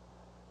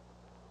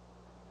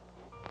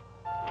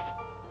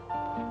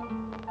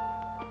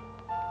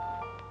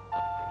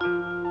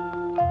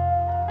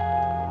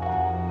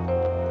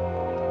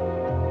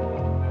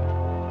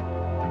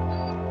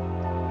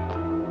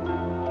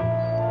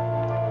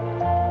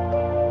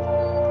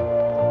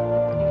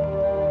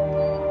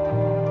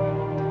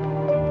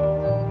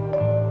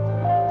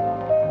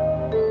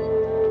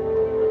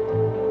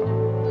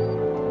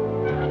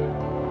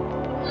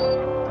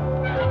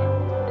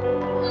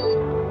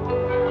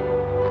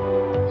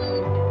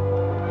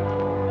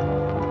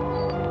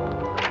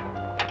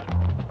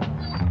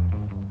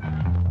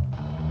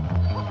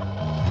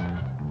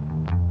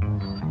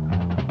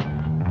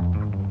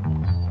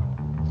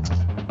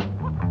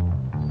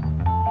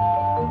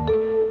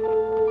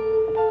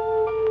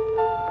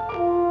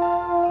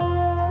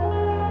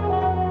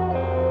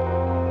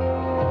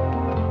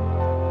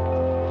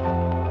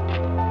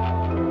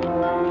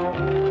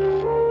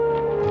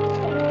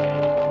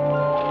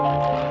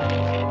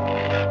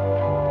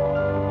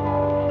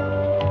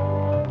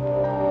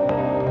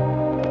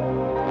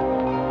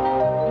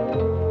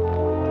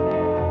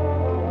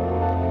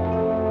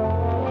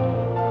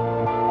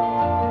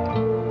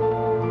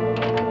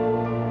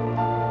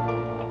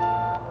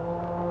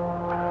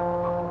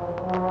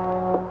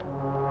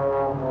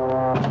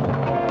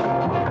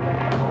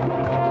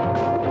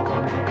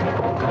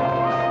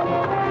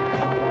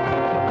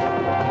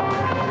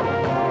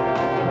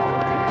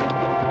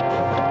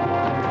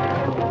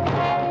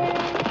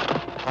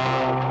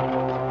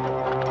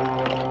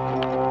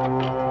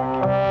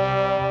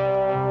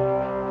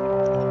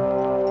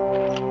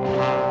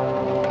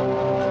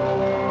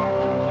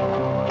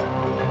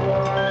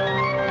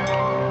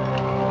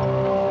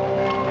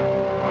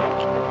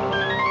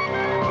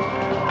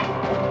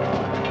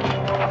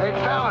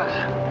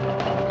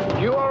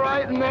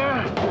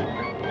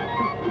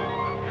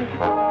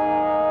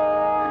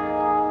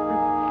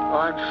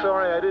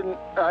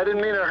 I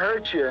didn't mean to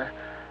hurt you.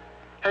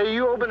 Hey,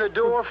 you open the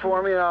door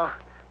for me and I'll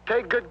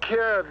take good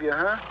care of you,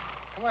 huh?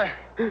 Come on.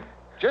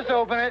 Just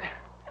open it.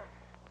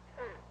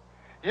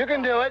 You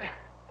can do it.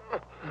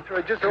 That's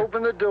right, just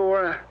open the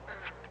door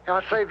and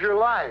I'll save your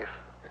life.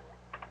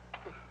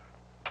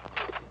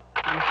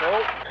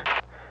 So,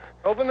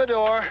 open the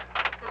door.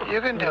 You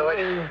can do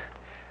it.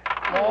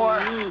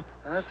 More.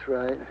 That's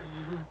right.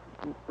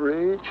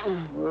 Reach,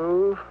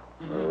 move,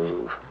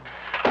 move.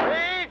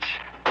 Reach!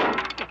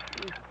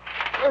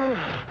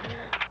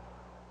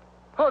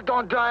 Oh,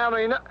 don't die on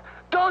me now.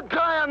 Don't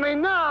die on me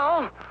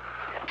now!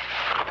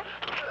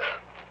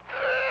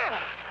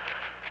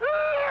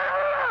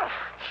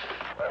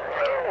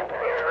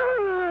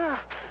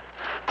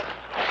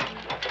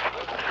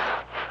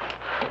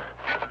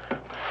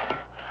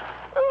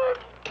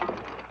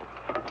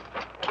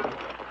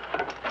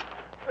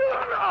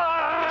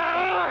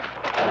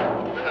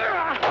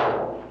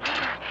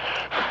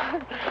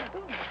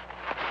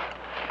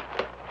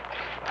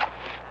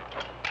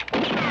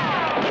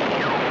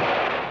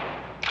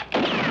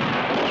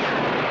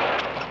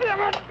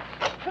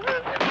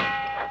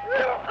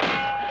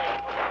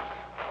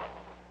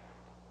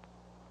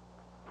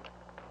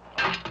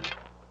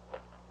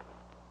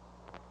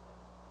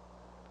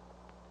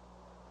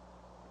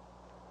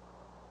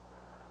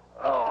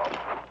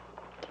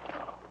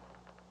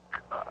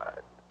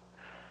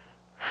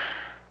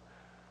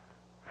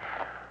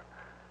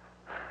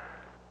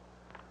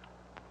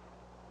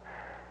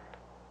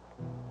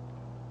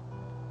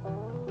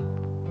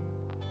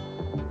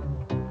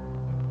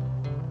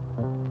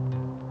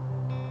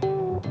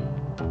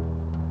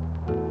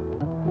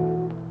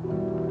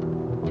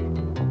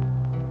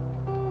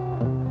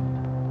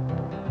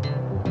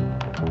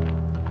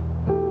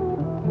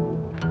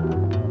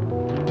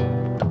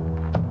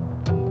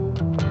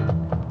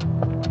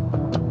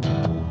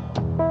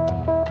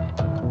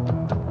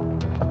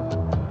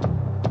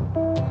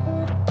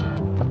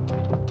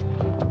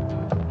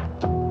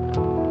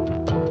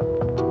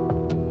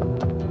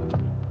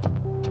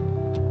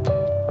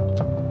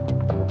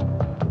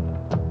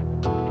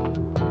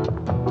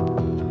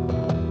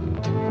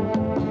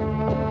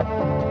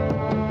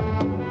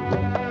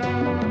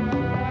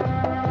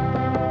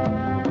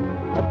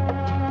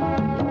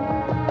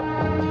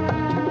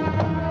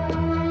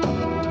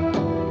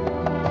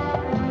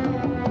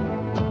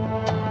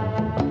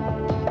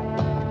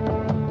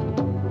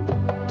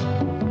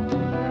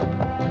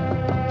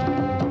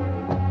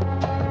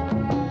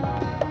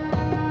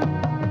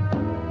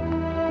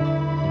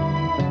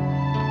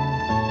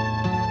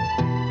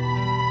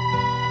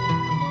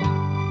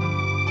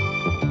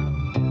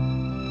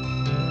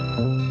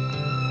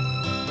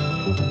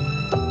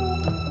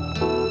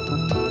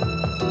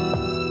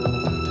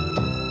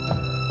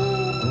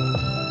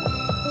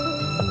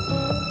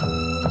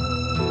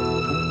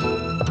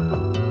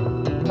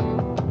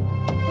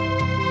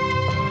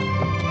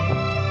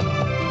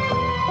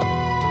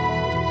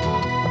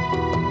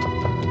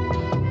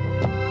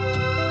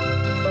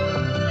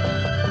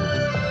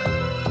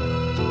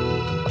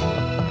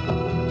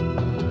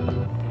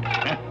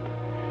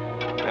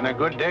 a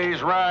good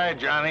day's ride,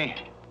 Johnny.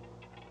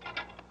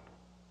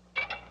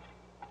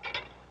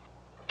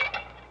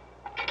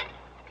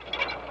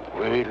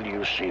 Wait till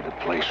you see the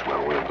place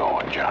where we're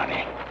going,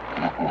 Johnny.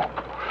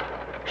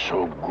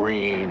 So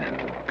green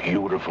and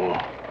beautiful.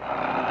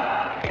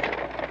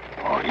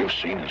 All you've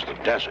seen is the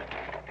desert.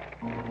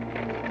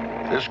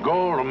 This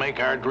gold will make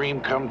our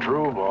dream come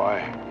true,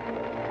 boy.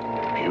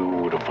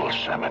 Beautiful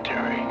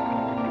cemetery.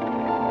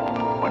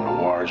 When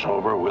the war's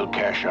over, we'll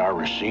cash our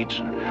receipts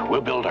and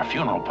we'll build our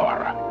funeral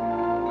parlor.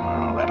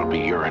 Well, that'll be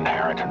your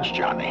inheritance,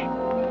 Johnny.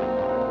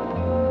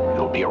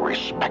 You'll be a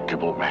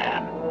respectable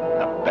man.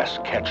 The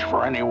best catch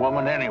for any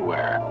woman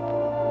anywhere.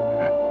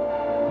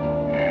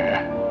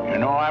 Yeah, you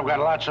know, I've got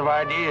lots of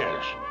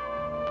ideas.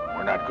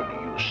 We're not going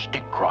to use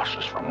stick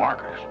crosses for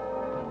markers,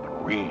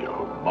 but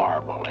real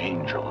marble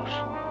angels.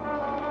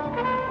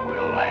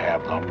 We'll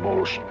have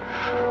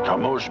the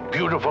most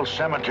beautiful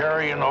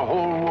cemetery in the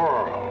whole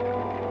world.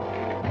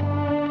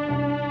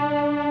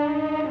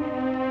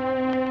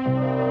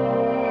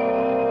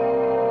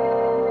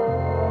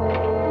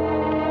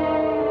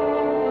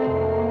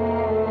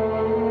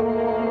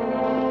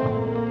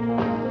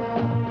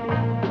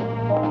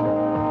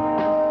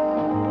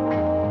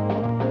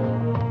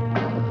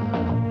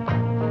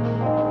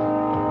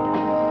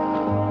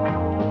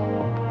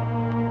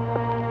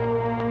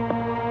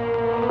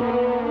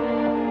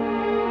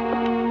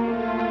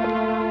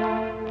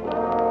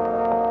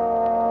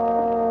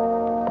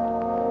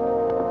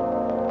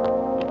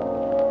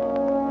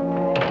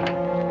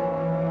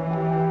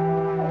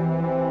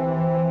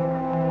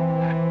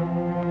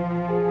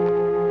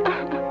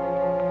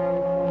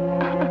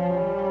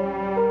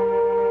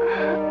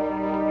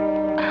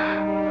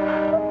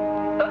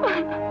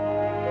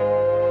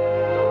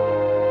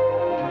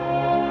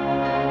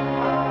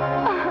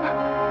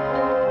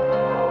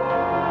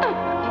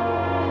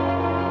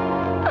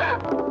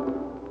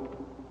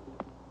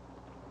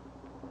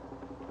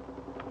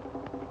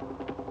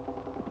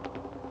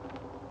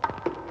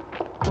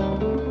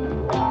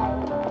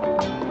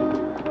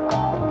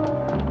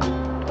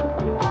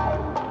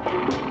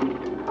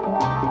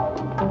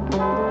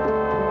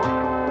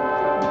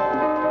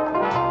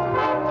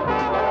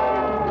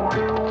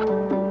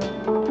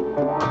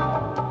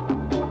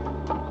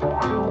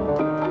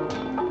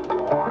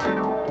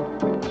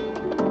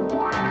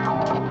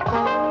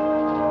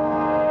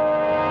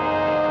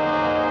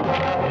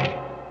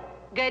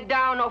 Get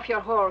down off your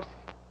horse.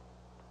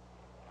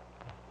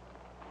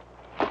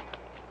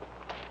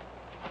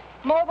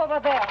 Move over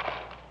there.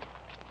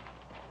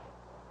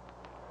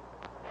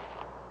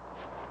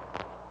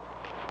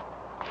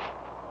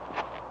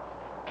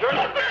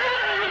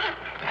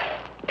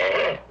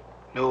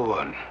 No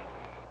one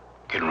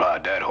can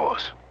ride that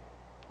horse.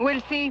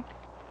 We'll see.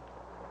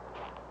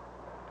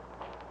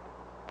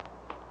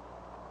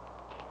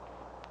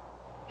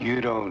 You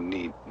don't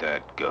need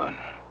that gun.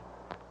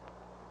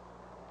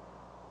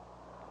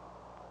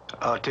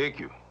 I'll take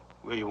you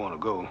where you want to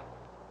go.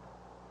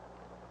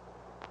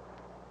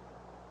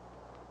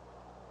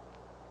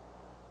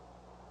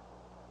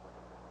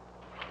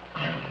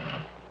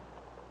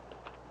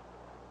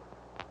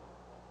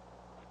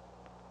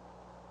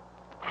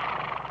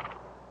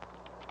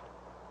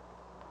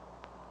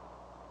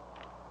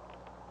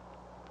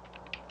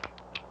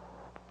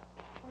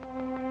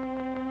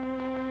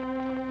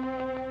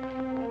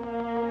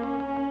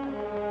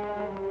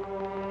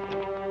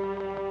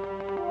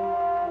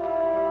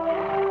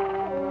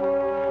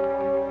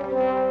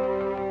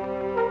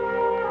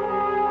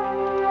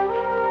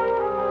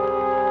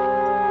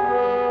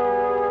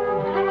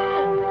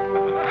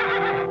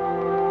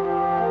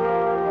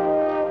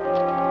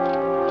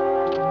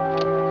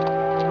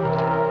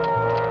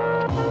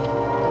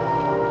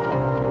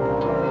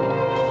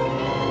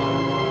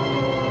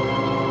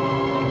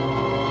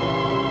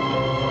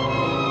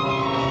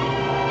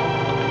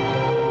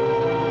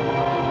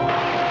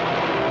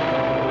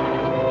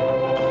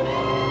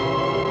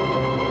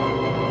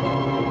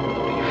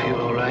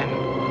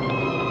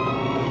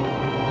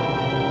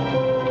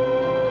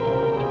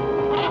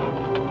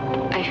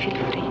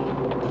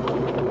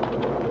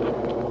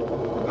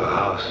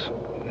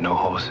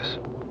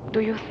 Do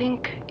you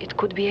think it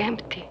could be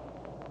empty?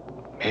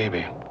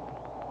 Maybe.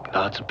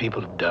 Lots of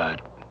people have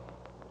died.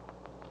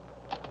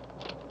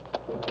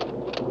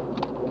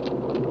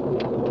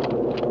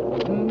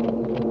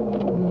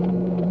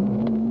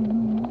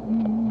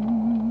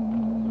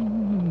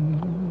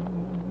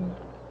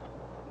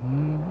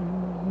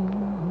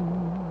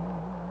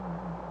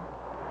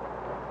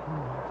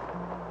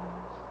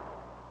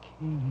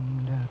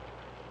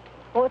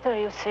 What are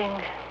you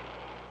saying?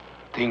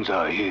 Things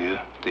I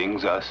hear,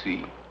 things I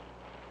see.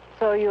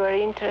 So you are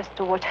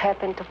interested in what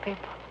happened to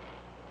people?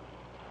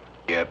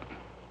 Yep.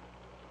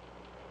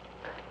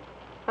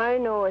 I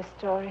know a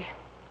story.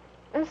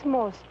 A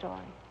small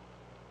story.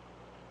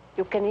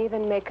 You can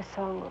even make a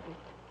song of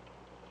it.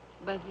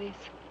 But this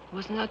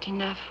was not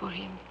enough for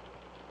him.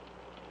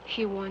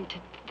 He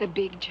wanted the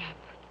big job.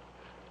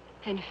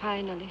 And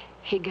finally,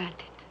 he got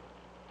it.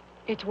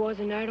 It was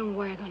an iron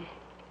wagon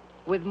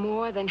with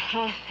more than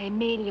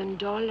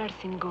 $500,000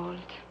 in gold.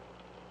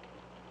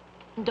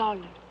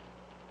 Dollar.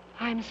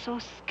 I'm so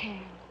scared.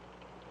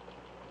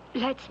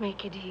 Let's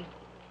make a deal.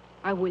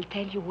 I will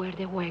tell you where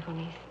the wagon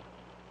is.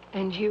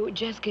 And you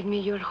just give me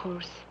your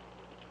horse.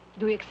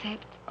 Do you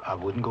accept? I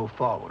wouldn't go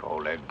far with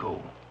all that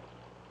gold.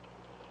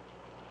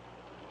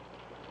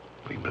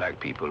 We black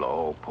people are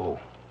all poor.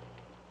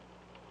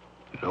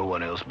 No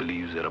one else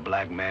believes that a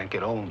black man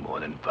can own more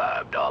than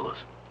 $5.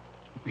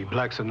 We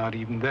blacks are not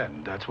even that,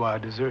 and that's why I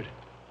deserted.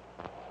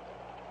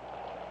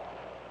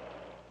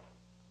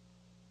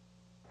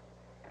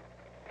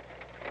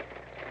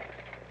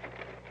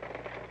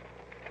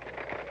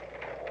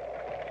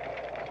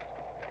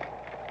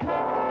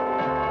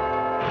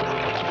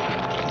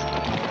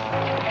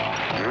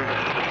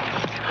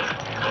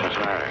 What's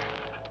the matter?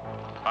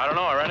 I don't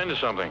know. I ran into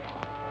something.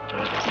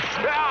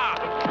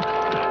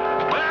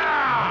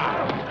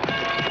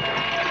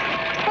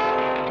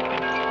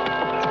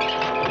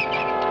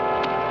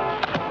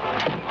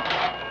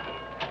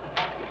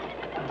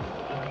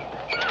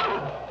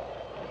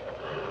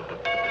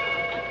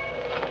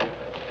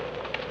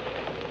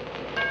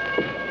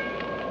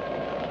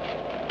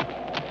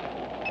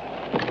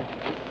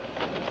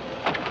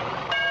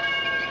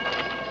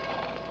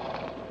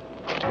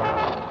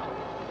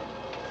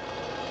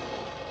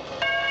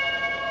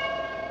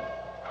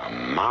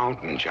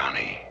 Mountain,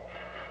 Johnny.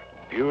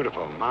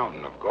 Beautiful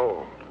mountain of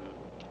gold.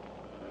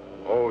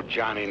 Oh,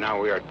 Johnny,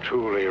 now we are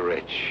truly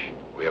rich.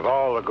 We have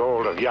all the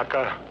gold of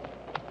Yucca.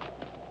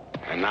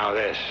 And now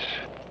this.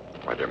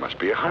 Why, there must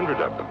be 100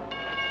 of them.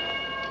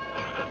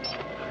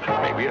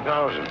 Maybe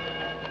 1,000.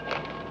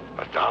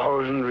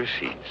 1,000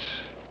 receipts.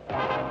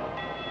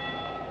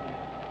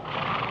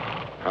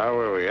 How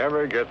will we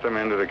ever get them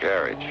into the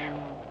carriage?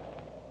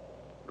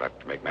 We'll have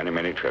to make many,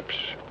 many trips.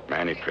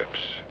 Many trips.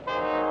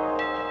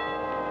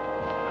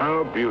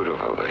 How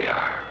beautiful they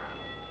are.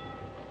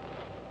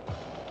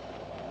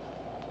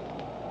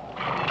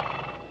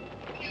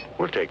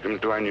 We'll take them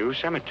to our new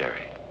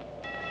cemetery.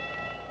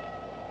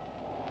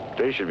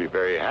 They should be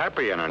very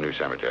happy in our new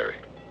cemetery.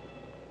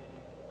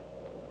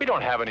 We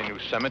don't have any new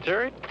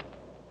cemetery.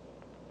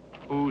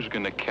 Who's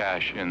going to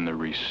cash in the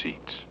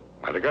receipts?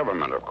 By the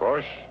government, of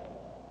course.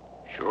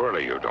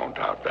 Surely you don't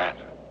doubt that.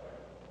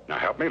 Now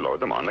help me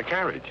load them on the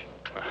carriage.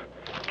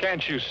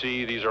 Can't you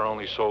see these are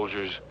only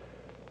soldiers?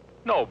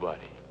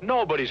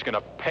 Nobody's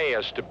gonna pay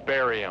us to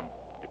bury them.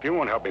 If you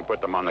won't help me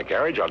put them on the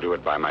carriage, I'll do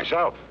it by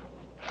myself.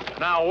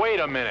 Now, wait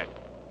a minute.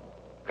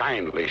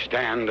 Kindly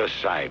stand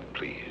aside,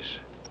 please.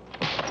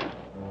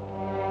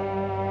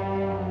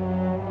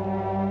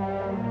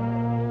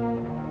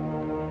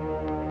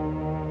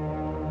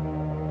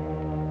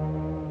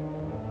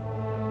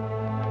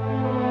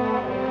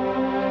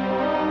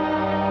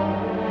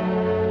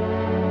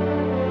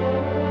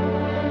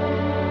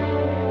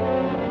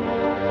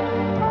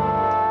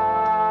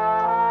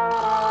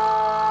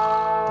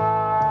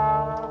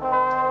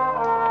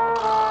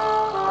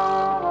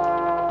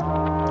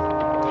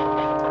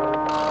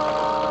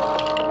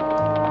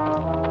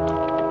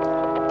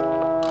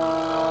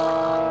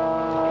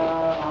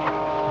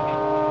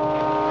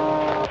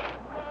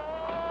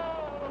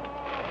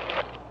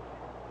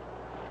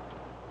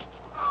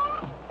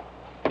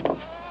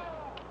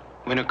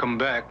 When I come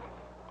back,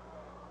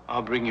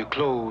 I'll bring you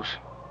clothes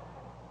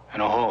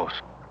and a horse.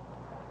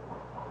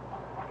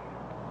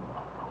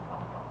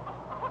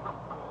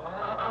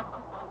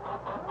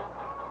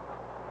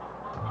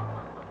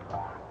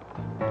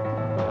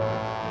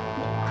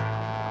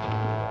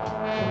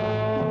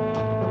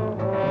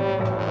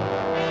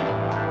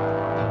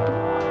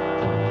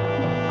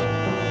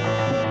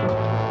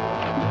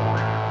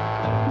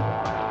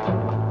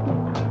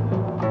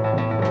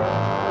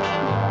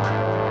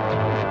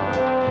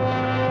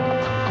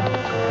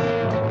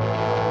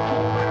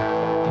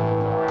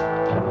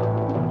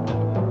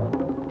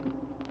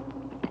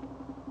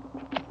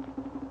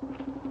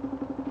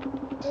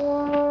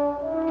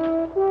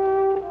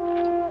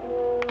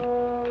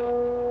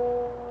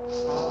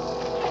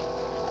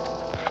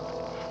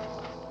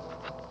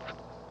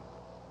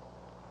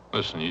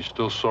 Listen, you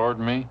still sore at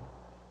me?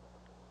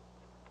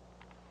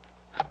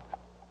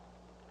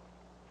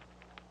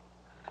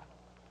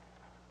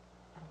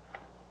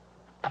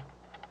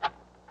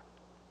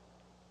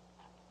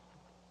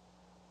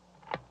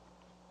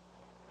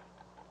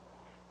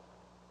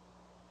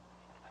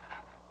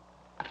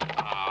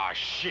 Ah,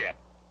 shit.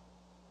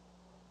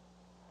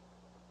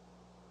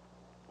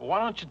 Well, why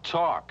don't you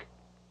talk?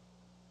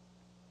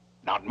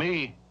 Not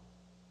me.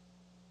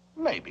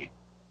 Maybe.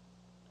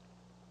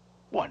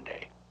 One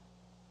day.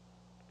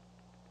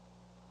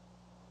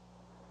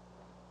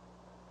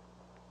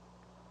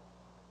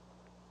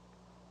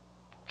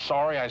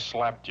 Sorry I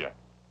slapped you.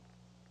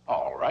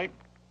 All right.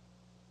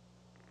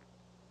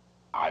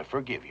 I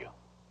forgive you.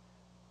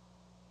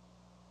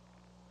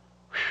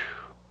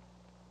 Whew.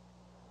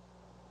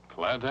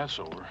 Glad that's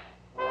over.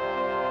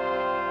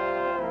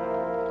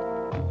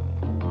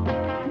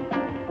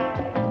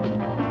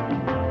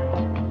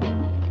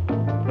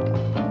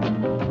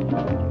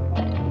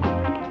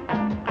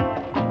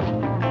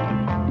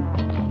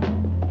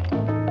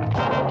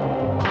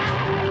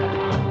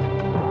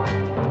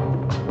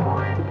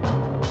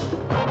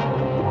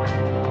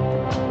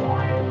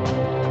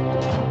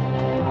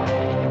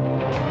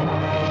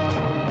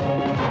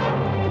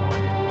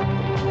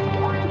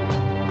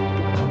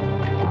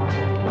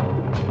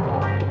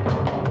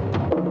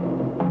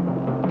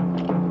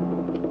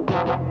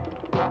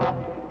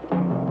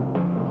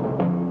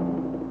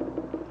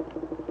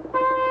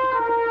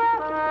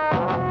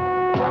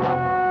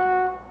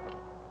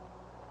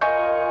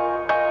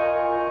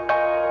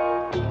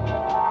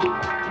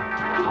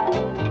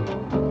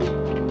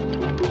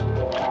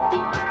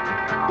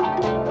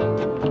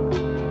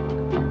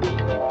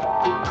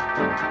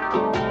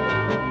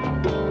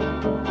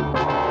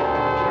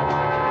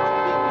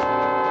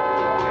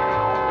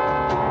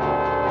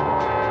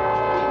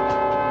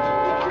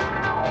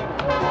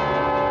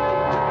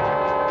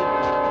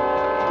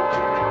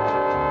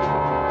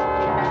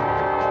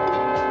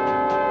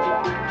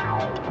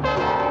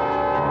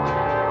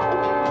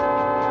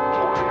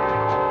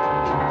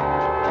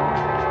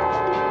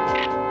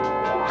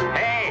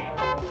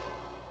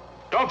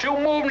 Don't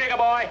you move, nigger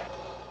boy.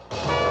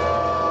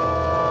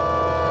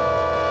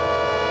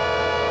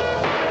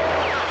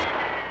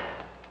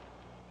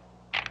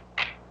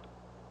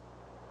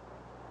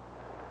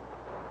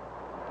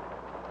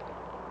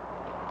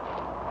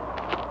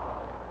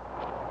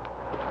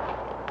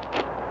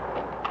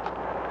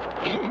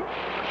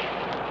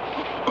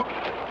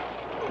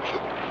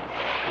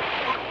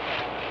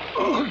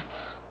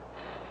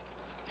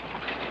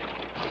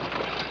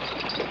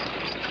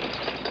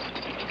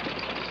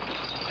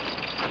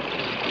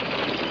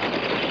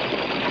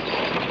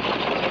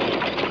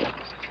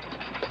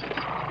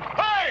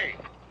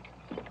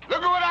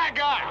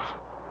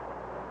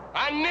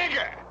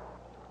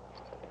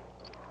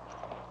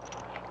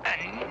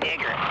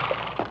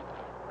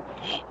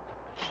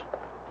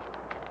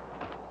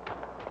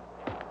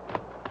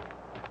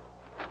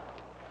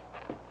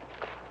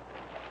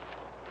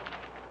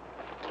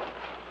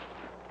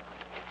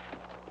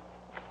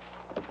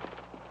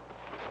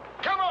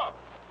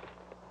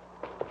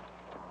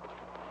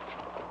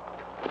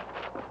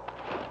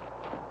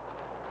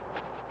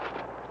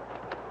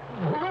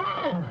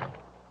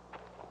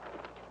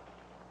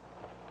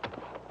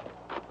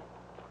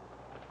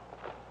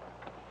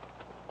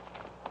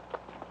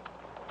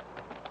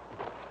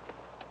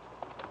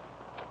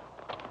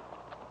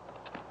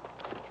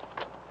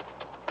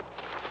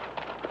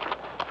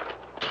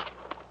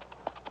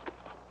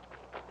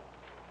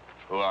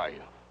 Who are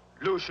you?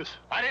 Lucius.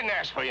 I didn't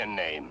ask for your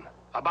name.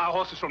 I buy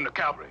horses from the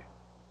cavalry.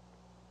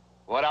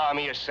 What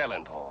army you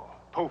selling for?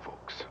 Po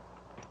folks.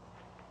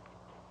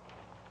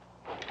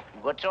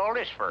 What's all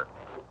this for?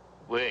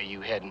 Where are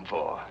you heading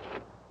for?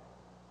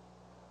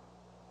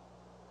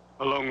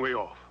 A long way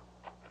off.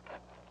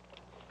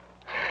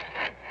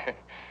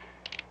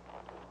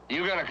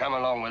 You're gonna come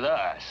along with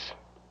us.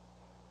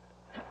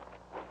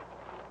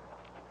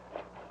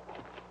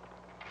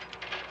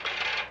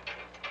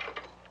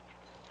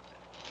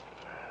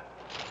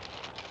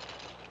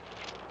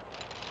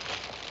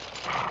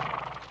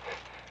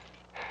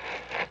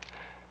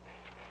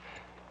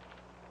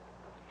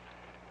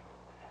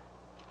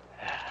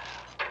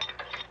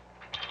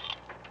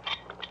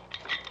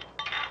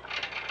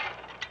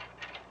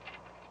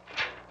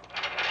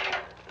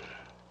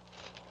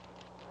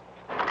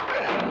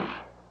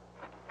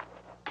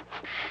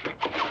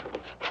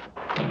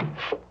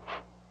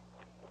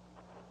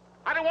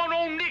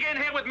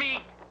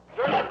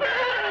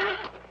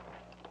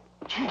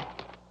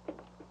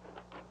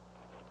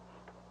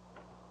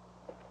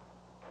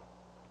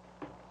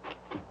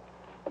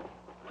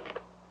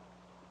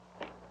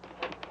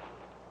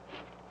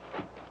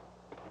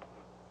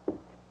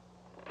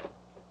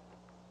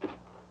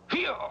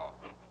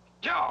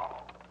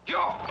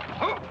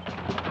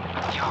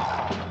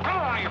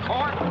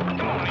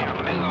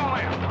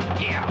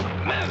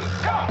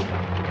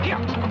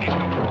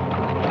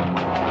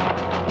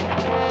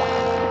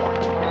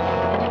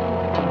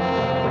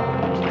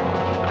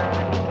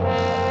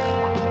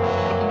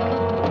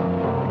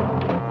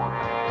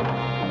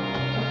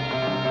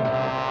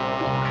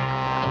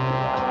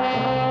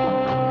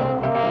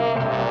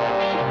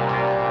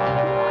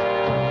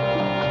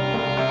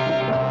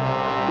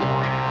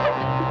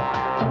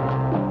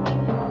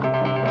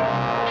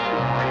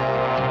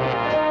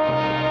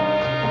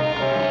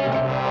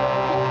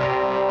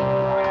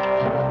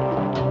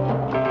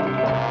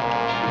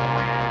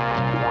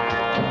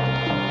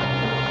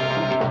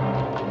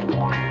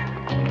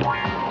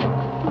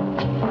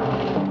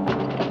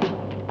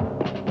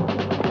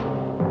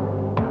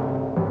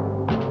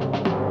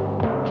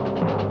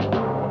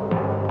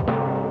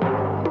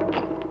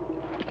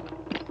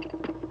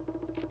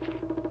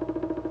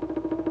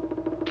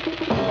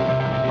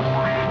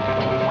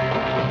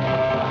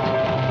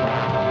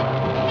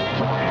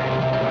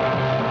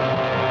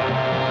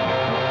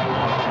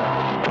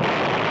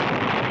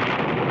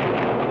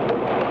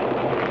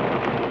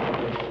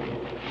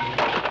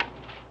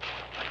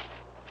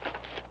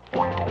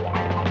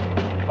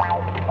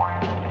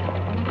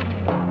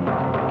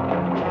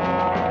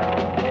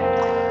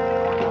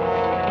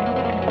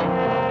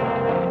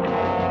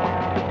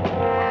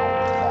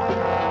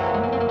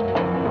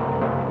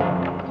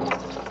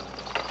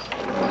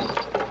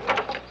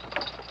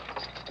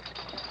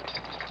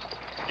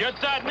 Get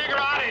that nigger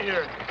out of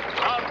here.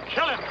 I'll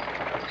kill him.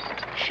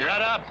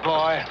 Shut up,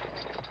 boy,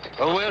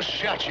 or we'll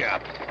shut you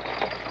up.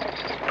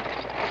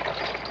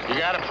 You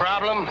got a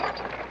problem?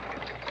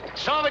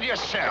 Solve it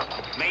yourself.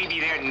 Maybe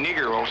that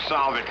nigger will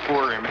solve it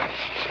for him.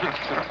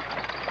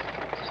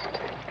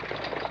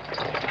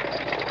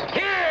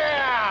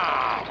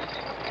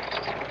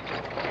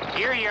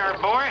 Here you are,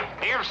 boy.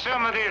 Have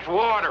some of this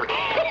water.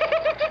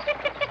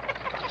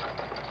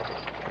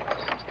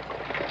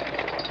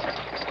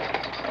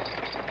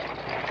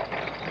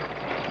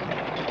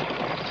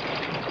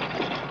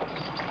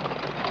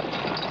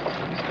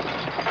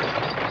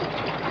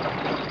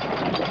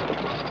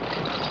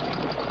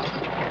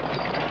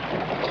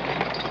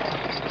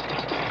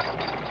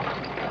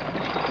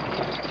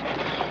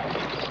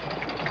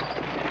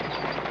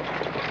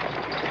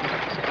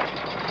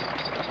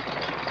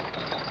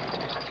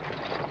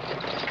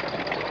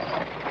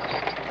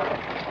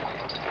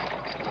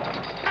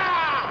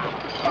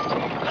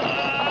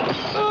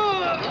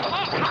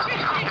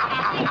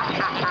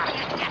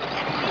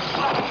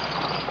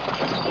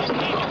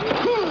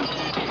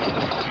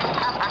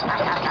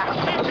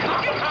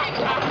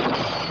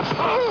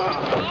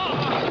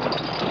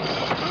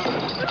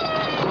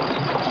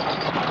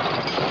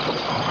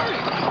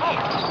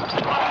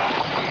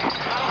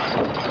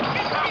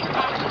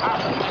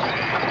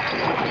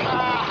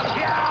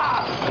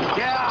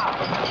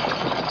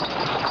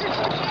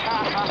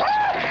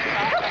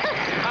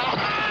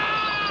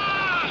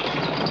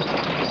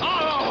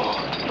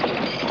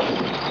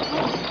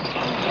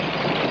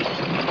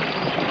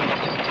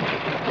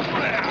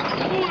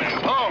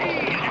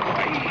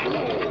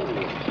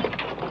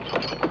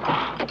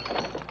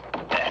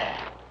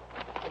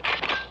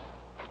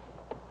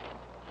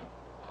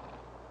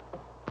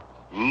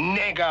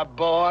 Yeah,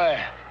 boy.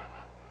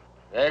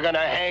 They're gonna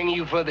hang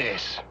you for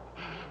this.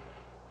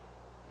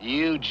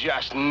 You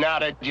just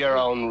knotted your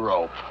own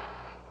rope.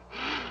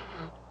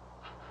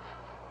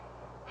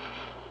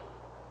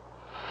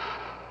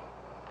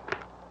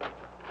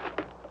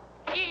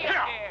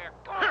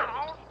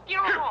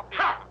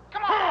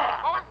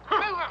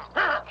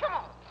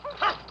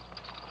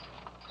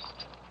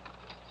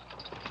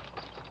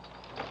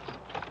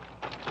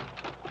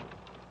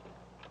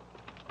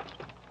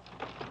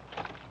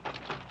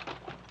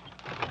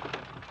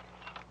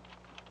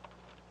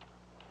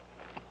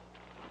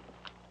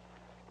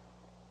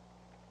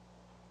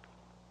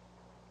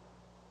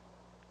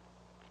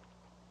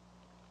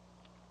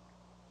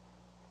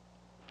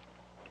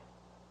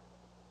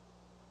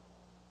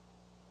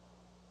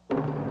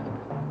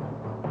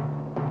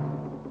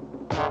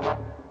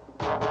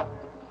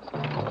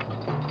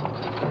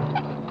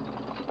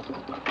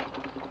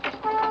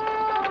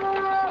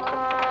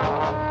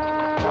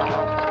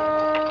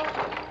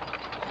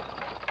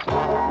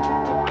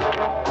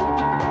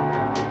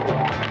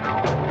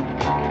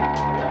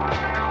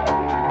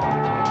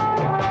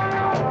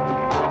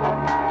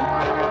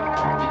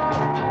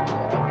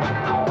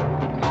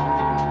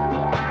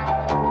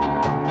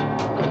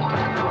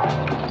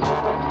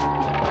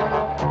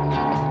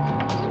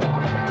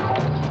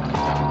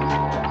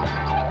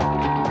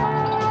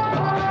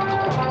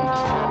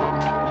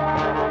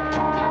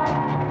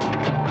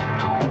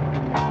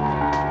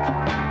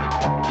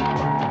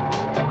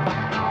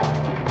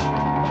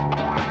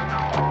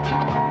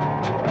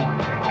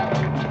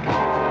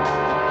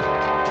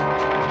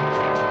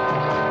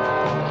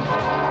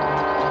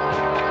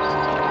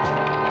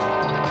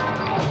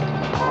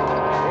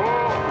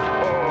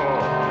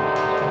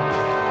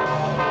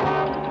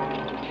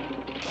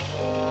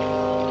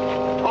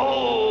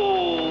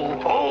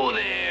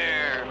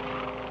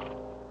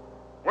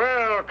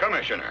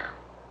 Commissioner,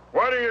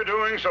 what are you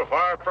doing so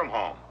far from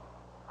home?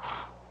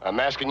 I'm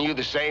asking you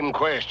the same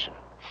question.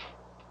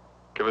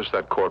 Give us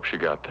that corpse you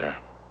got there.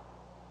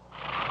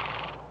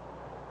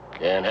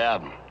 Can't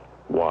have him.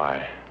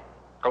 Why?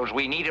 Because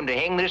we need him to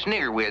hang this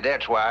nigger with,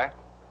 that's why.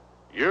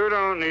 You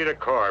don't need a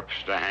corpse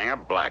to hang a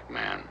black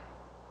man.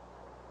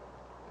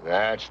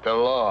 That's the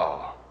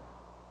law.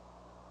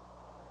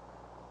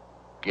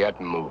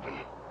 Get moving.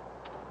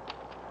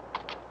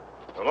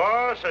 The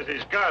law says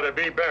he's got to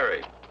be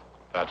buried.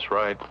 That's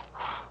right.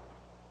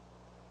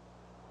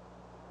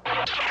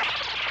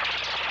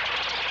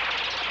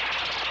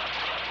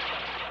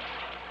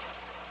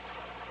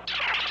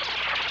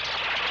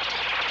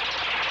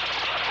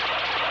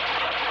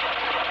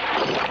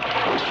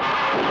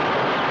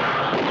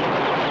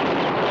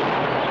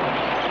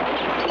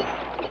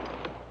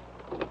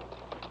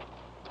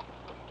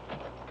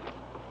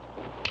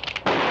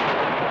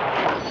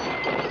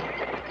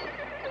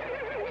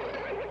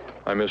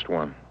 I missed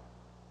one.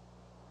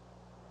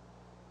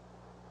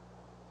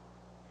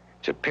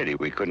 It's a pity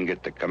we couldn't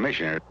get the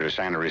commissioner to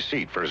sign a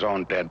receipt for his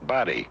own dead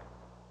body.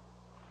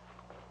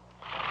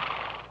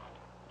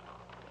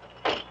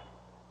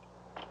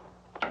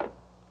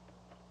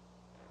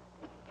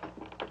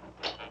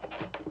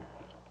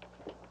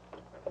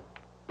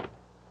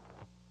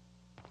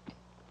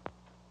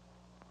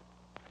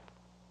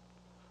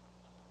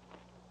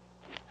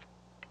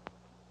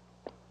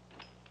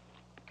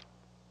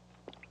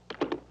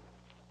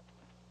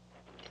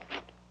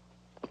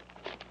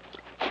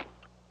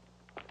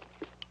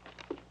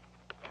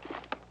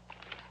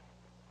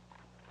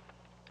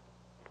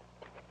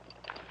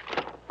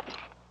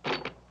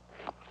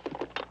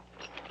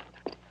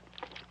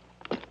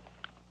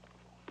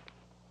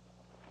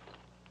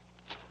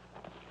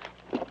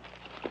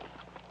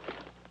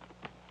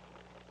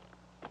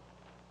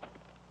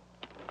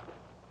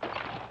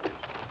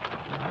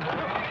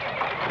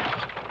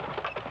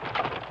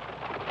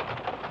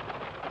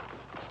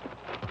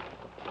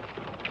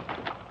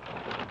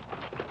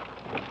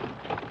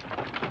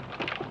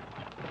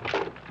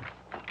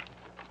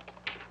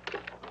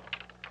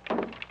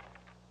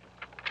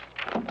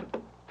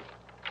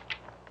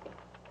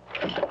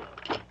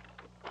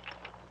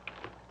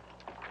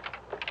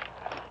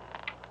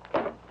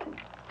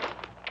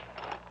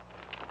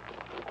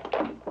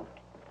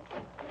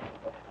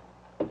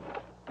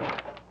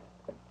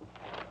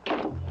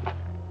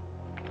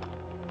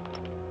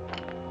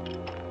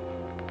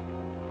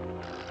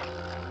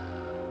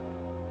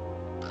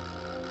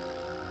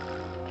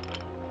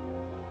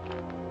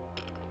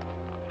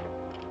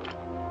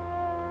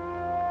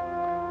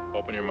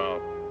 Open your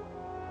mouth.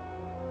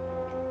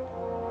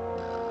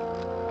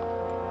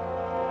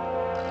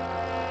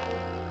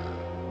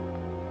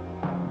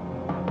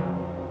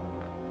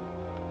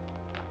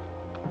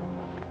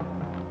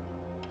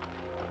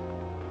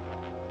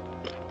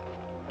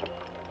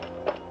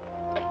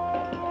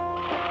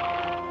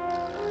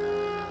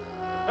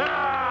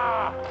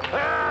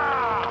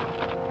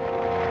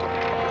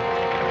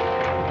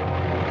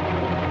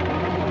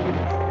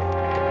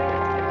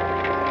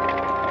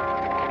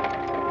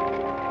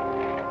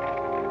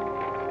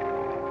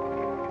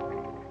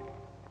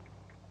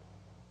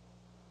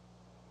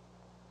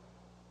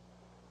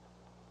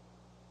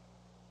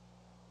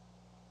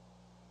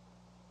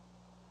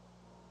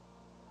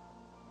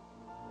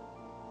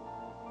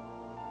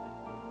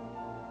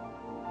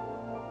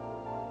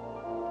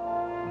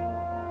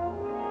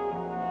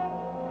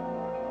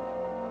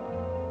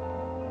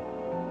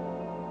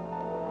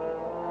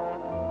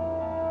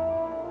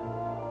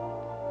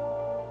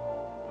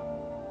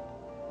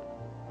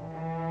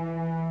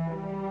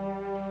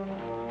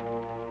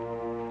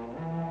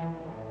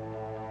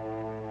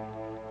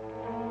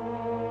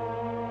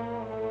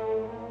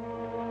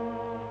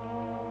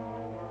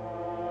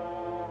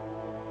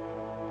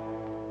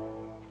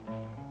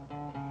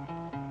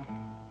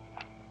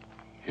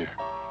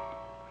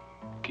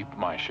 keep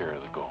my share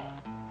of the gold.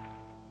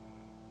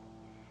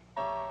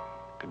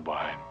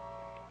 Goodbye.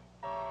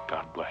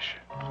 God bless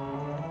you.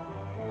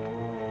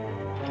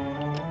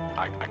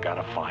 I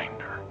gotta find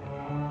her.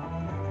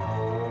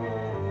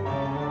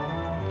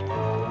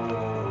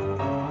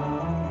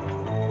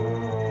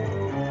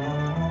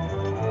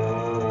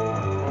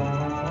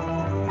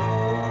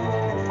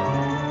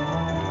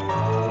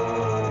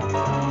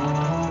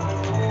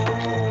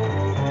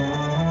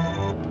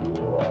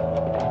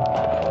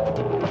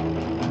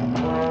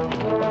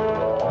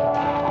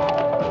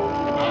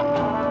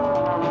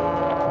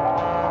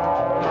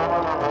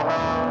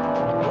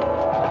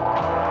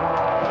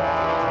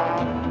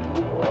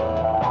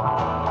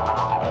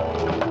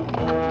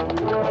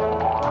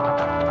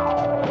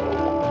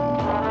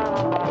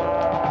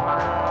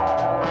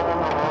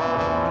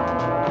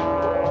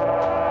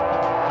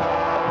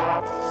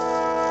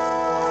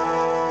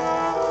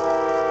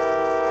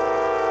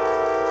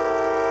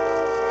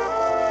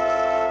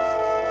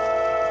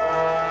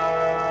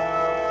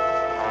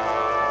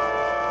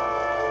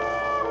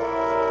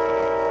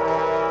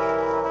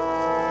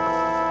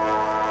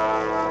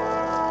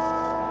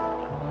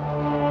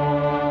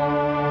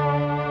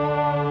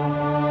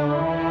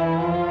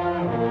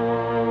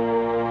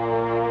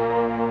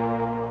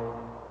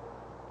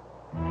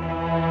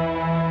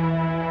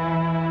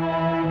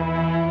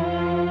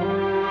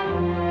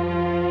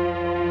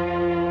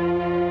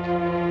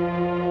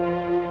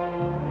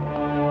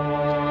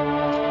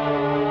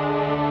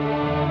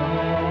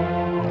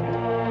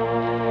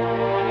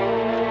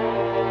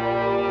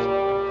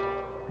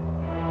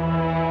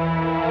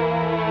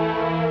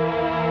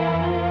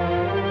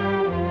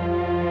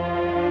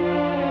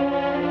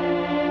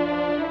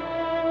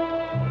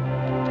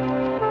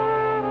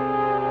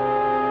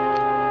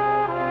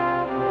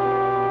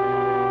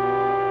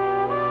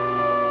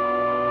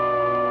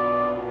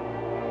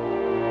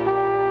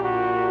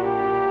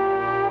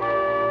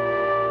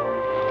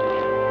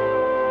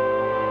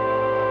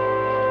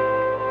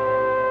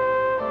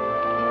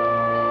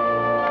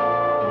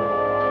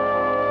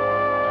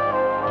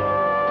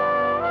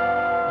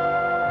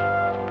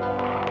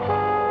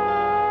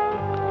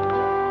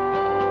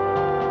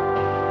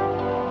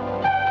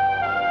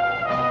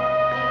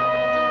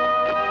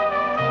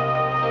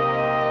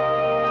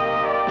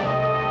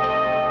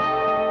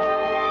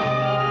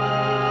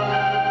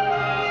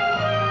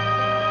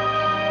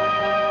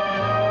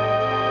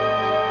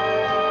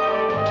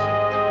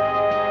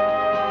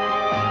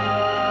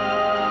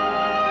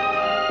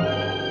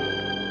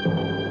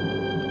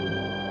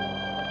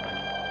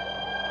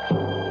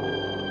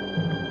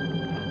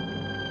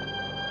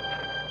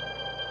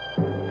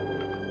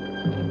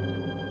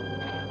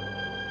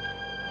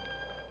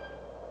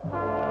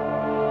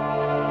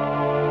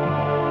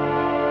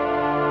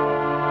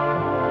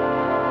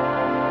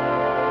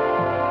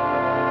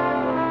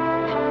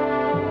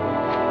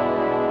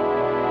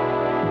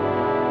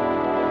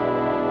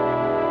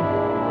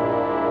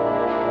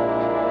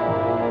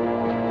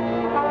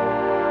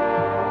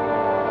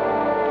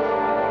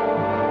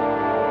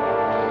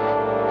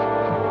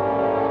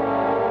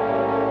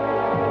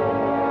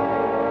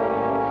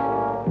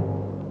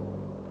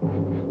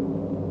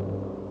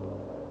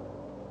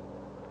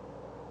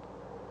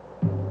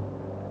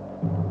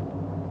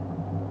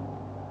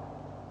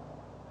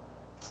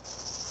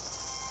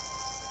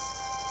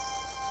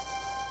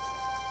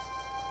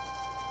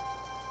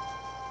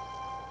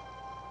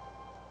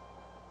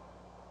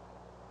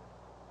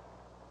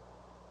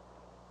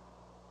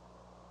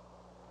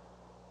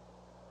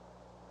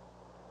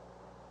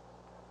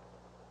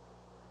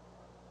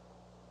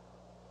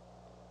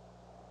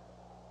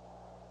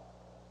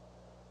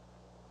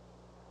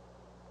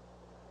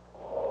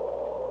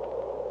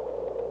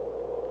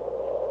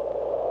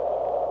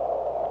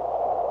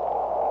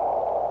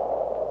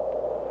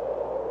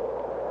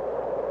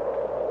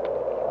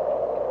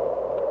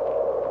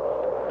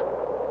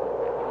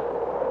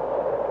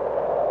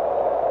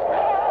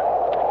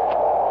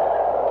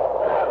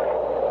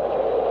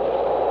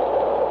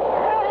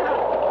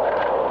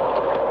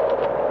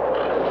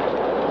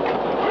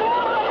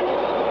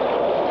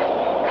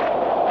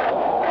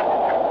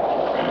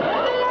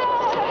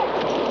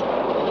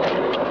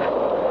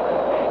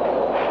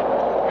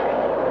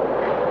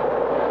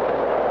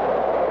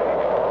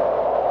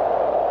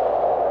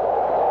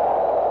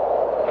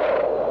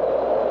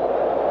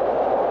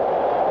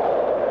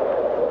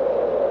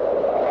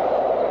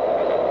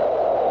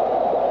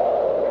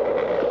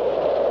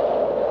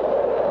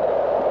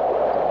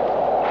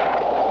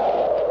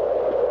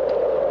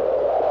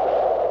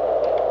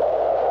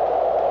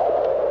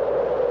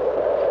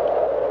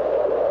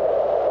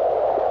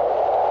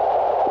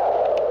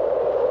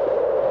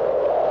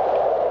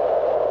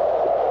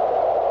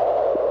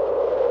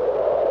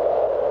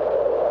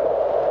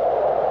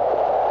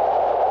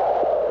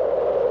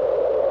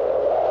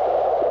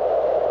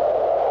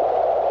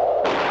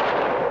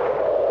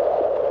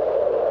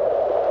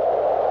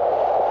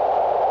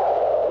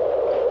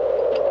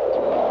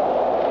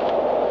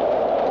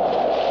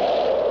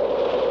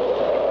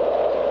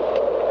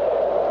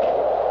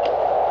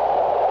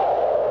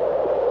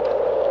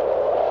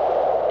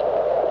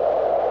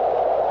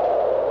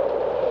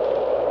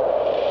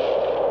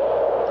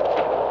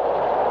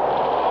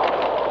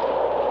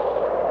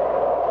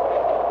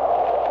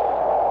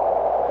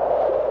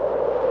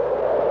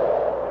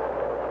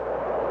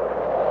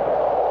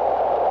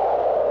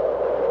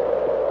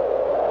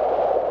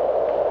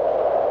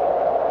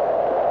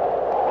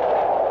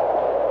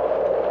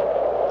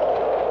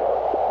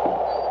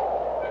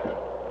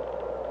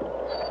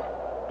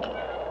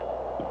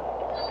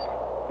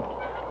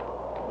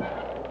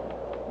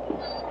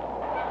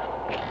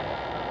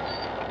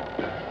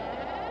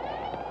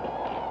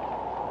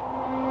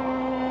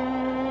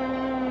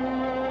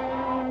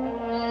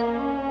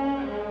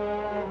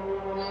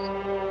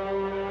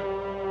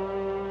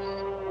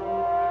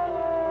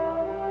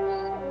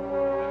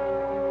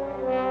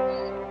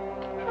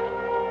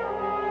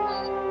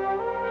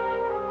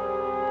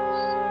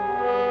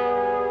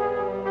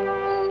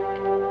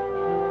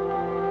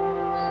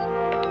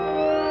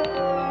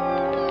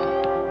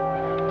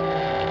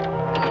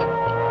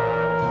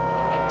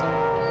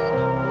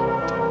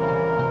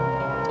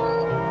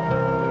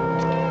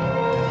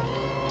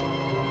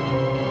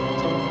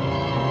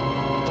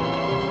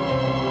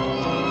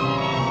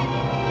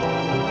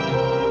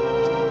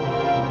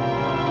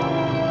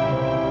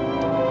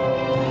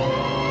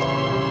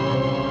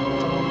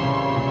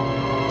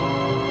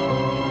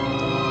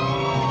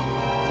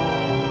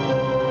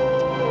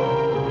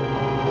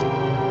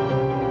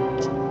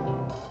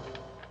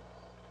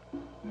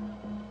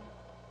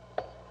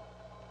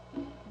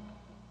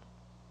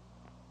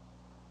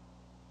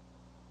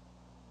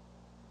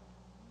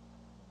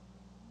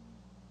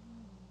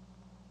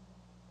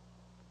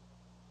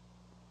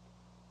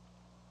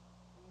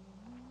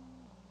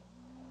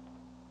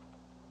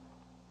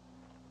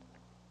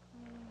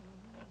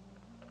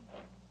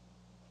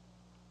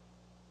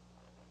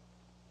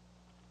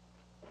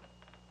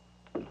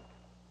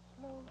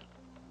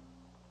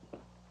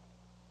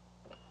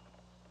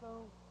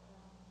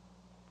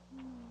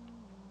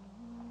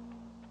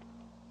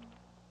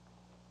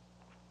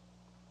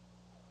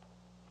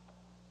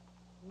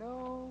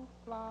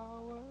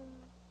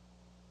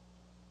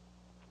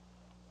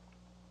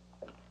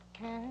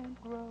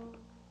 road.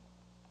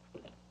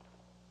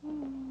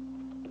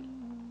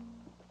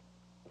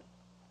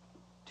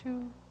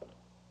 To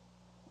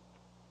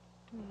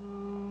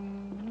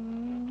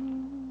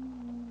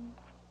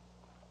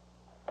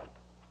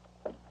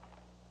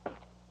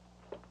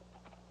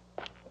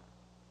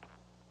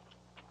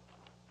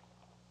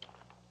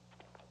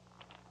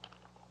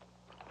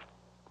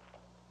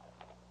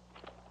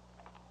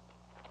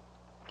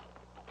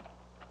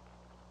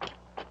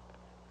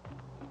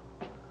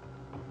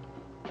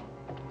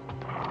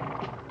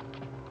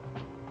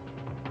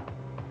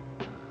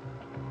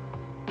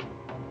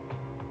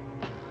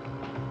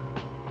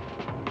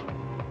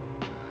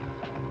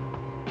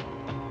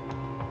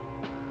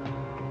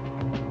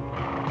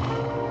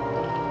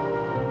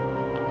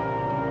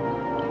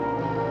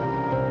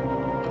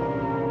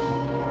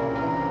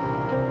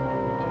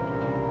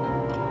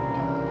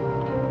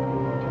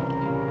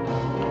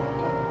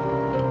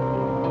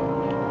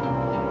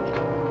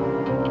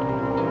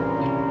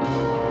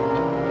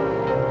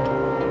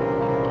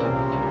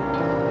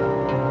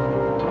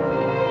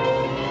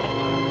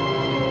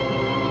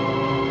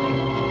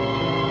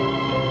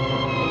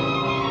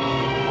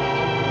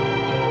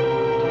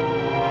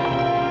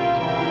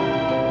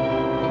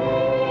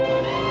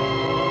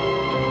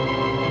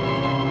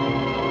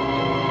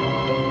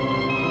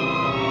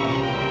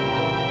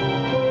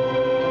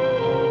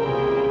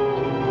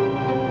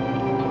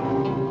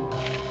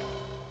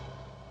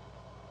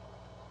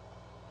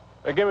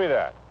Hey, give me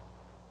that.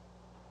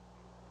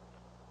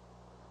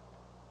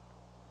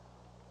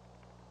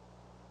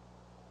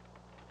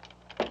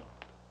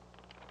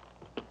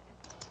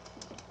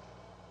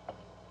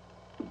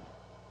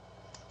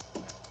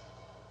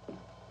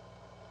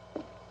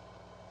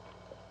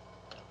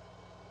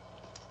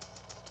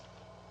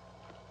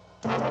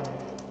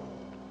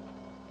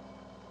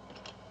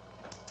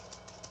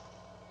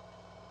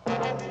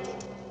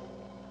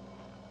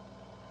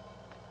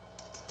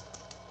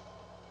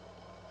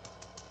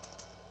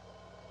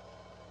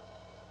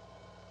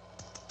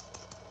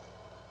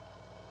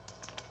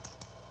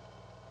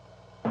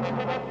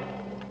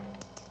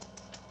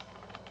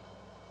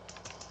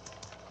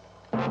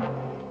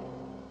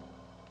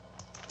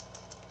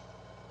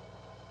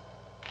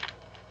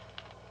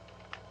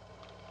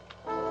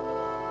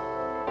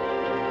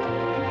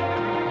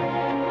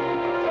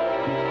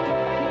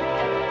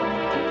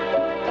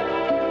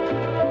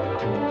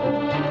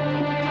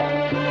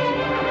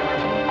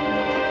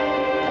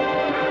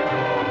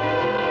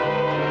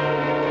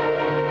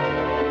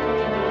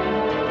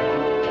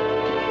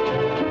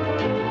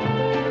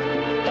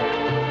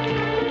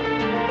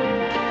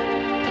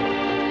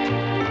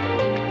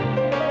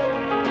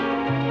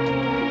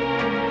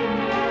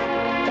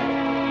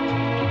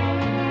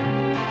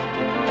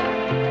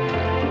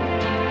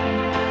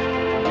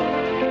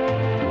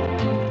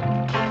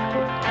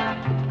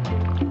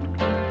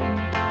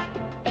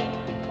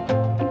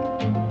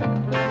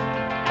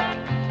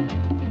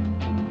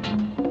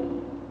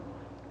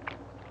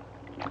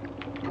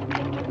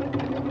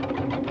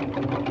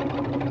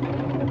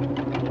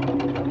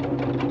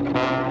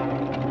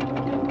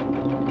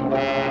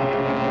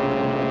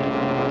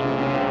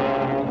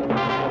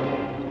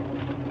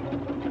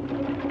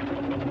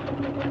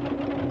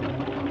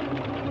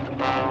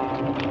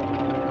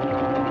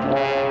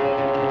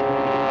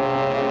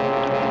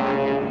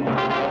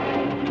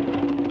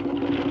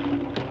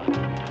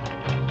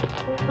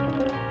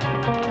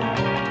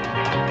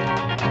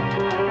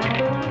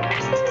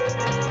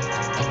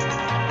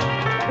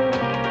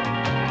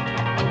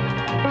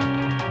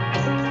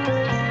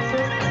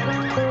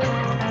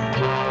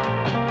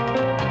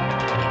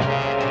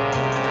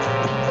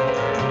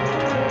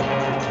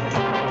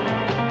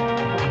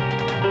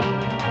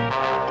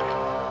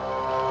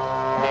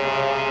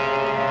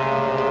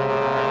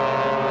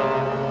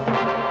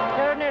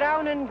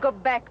 Go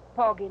back,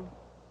 Poggin.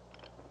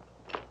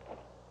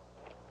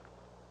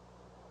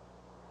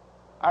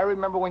 I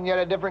remember when you had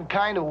a different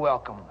kind of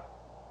welcome.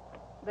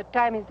 The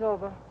time is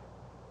over.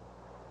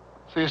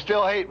 So you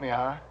still hate me,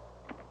 huh?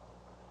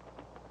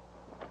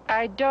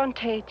 I don't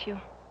hate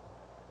you.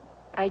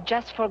 I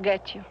just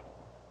forget you.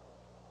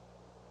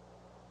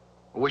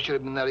 I wish it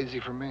had been that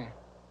easy for me.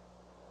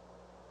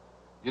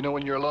 You know,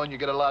 when you're alone, you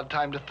get a lot of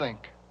time to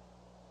think.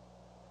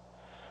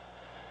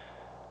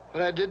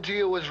 What I did to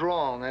you was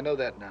wrong. I know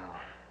that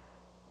now.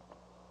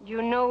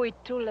 You know it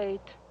too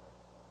late.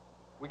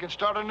 We can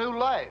start a new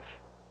life.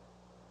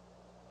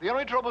 The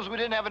only trouble is we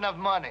didn't have enough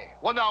money.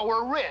 Well, now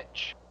we're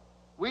rich.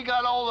 We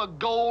got all the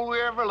gold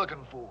we're ever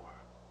looking for.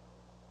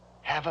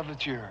 Half of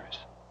it's yours.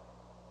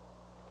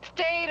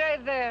 Stay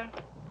right there.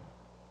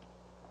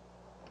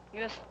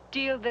 You're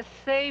still the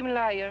same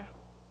liar.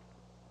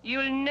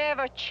 You'll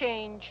never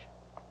change.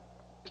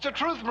 It's the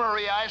truth,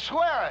 Maria, I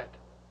swear it.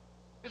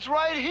 It's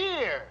right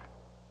here.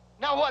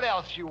 Now what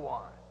else you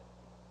want?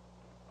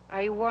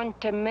 I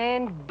want a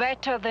man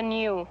better than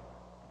you.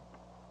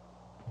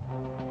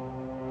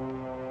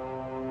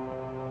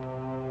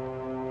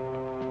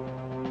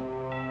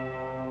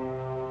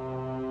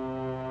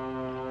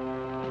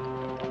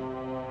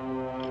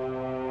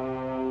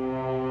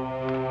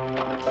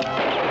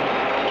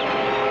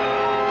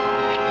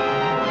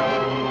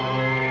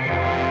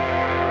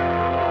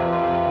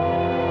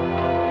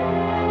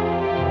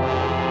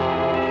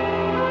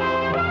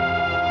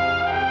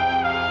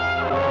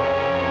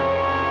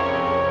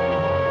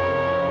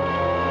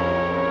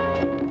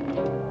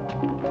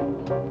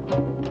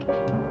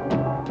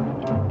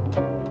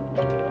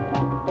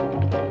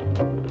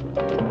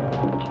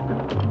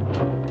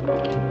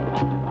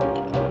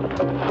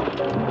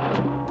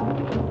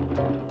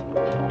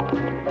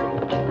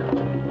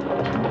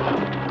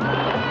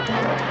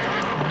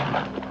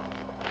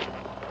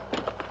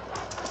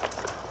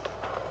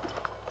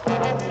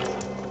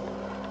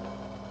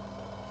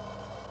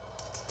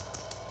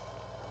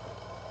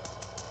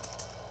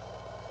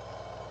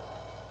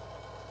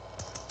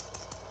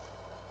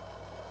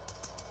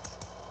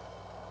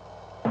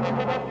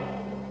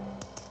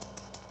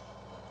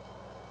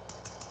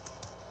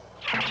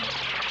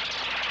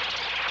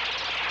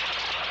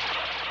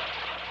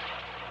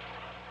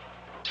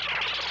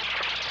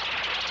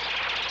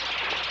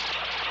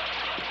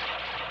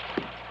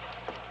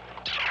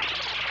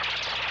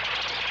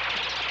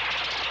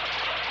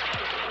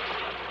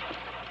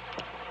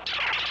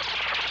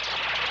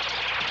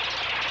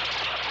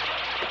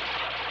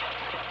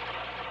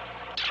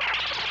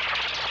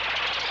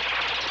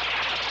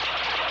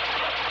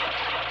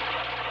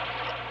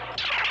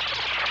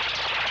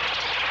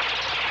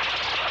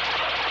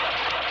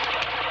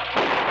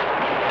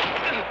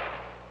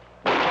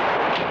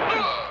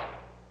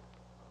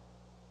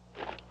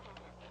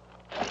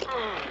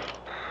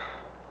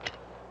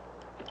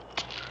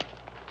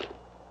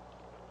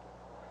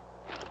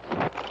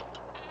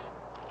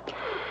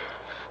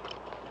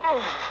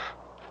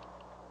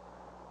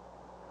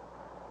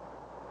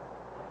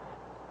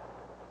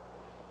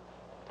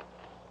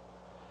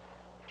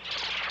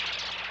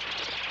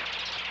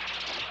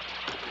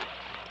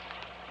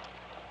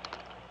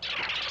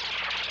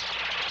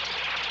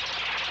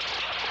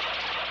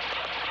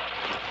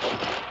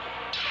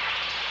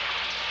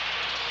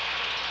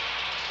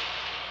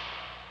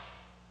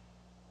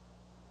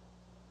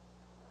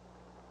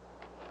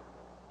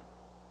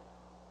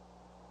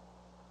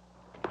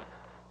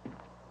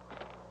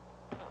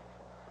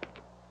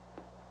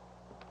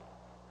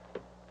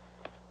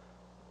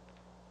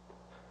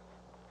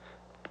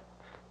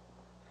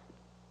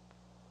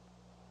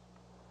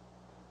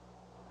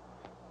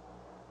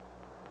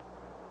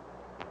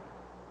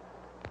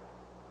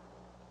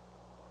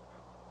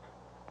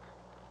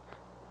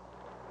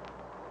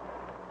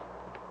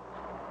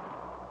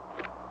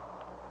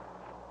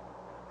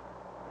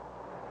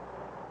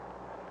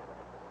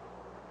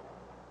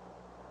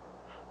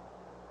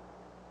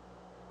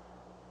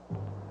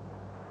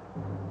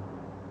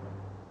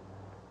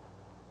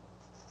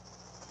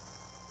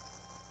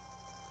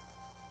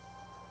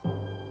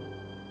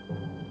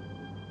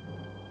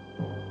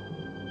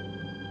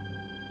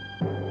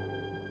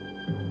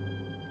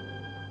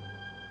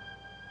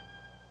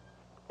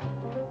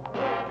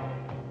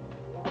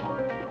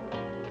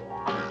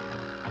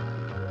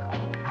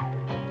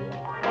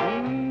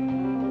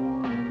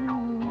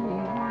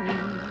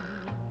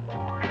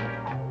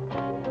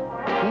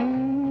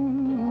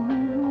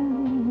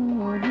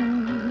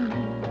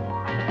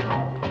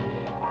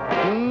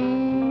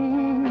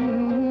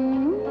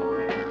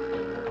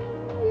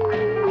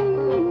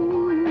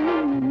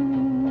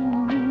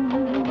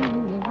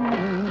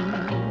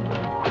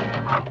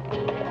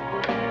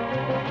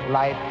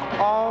 Life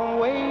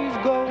always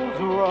goes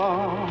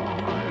wrong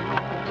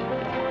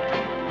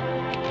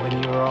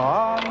when you're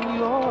on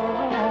your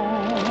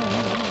own.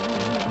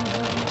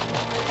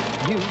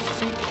 You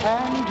seek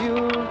and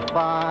you'll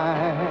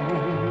find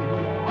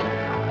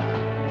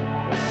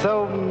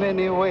so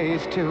many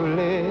ways to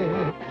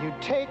live. You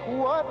take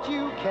what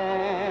you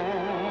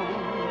can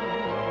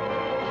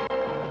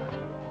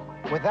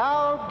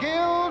without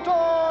guilt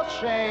or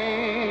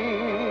shame.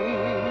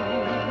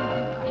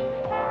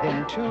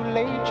 Then too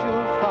late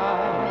you'll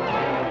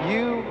find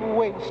you've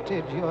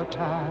wasted your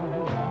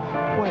time.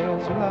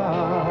 Where's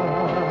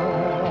love?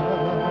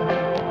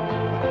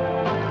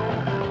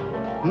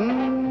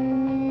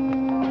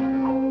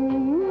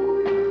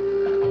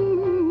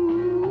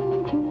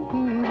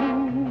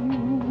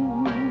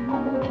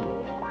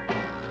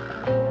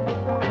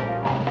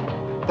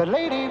 The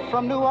lady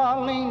from New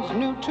Orleans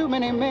knew too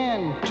many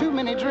men, too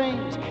many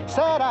dreams.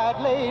 Sad-eyed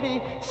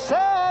lady,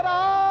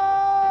 sad-eyed.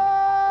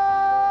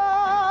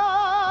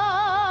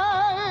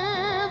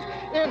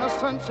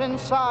 Innocence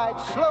inside,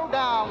 slow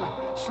down.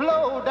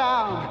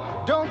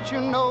 Don't you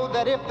know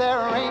that if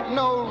there ain't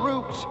no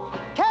roots,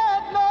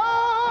 can't no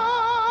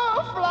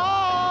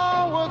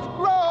flowers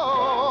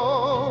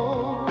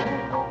grow?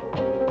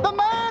 The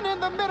man in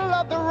the middle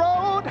of the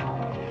road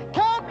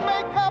can't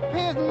make up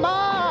his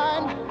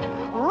mind,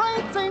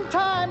 racing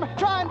time,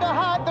 trying to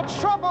hide the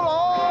trouble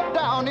all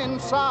down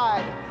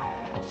inside.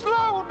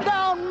 Slow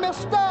down,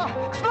 mister,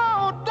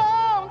 slow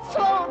down,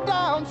 slow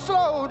down,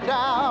 slow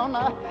down.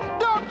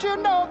 Don't you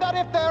know that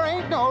if there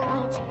ain't no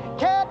roots,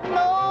 can't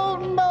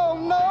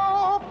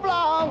no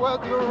flowers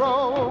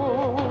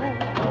grow?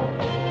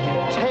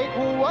 Take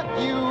what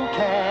you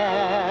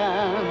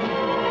can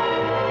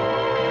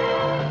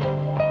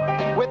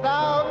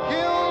without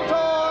guilt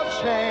or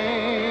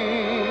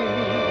shame.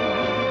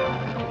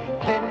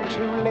 Then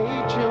too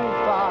late you'll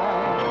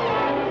find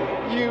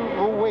you've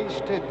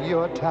wasted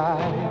your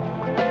time.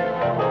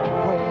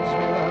 Where's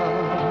love?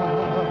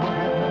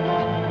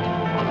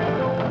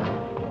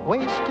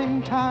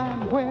 Wasting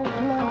time, where's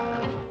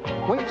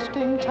love?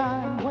 Wasting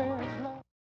time, where's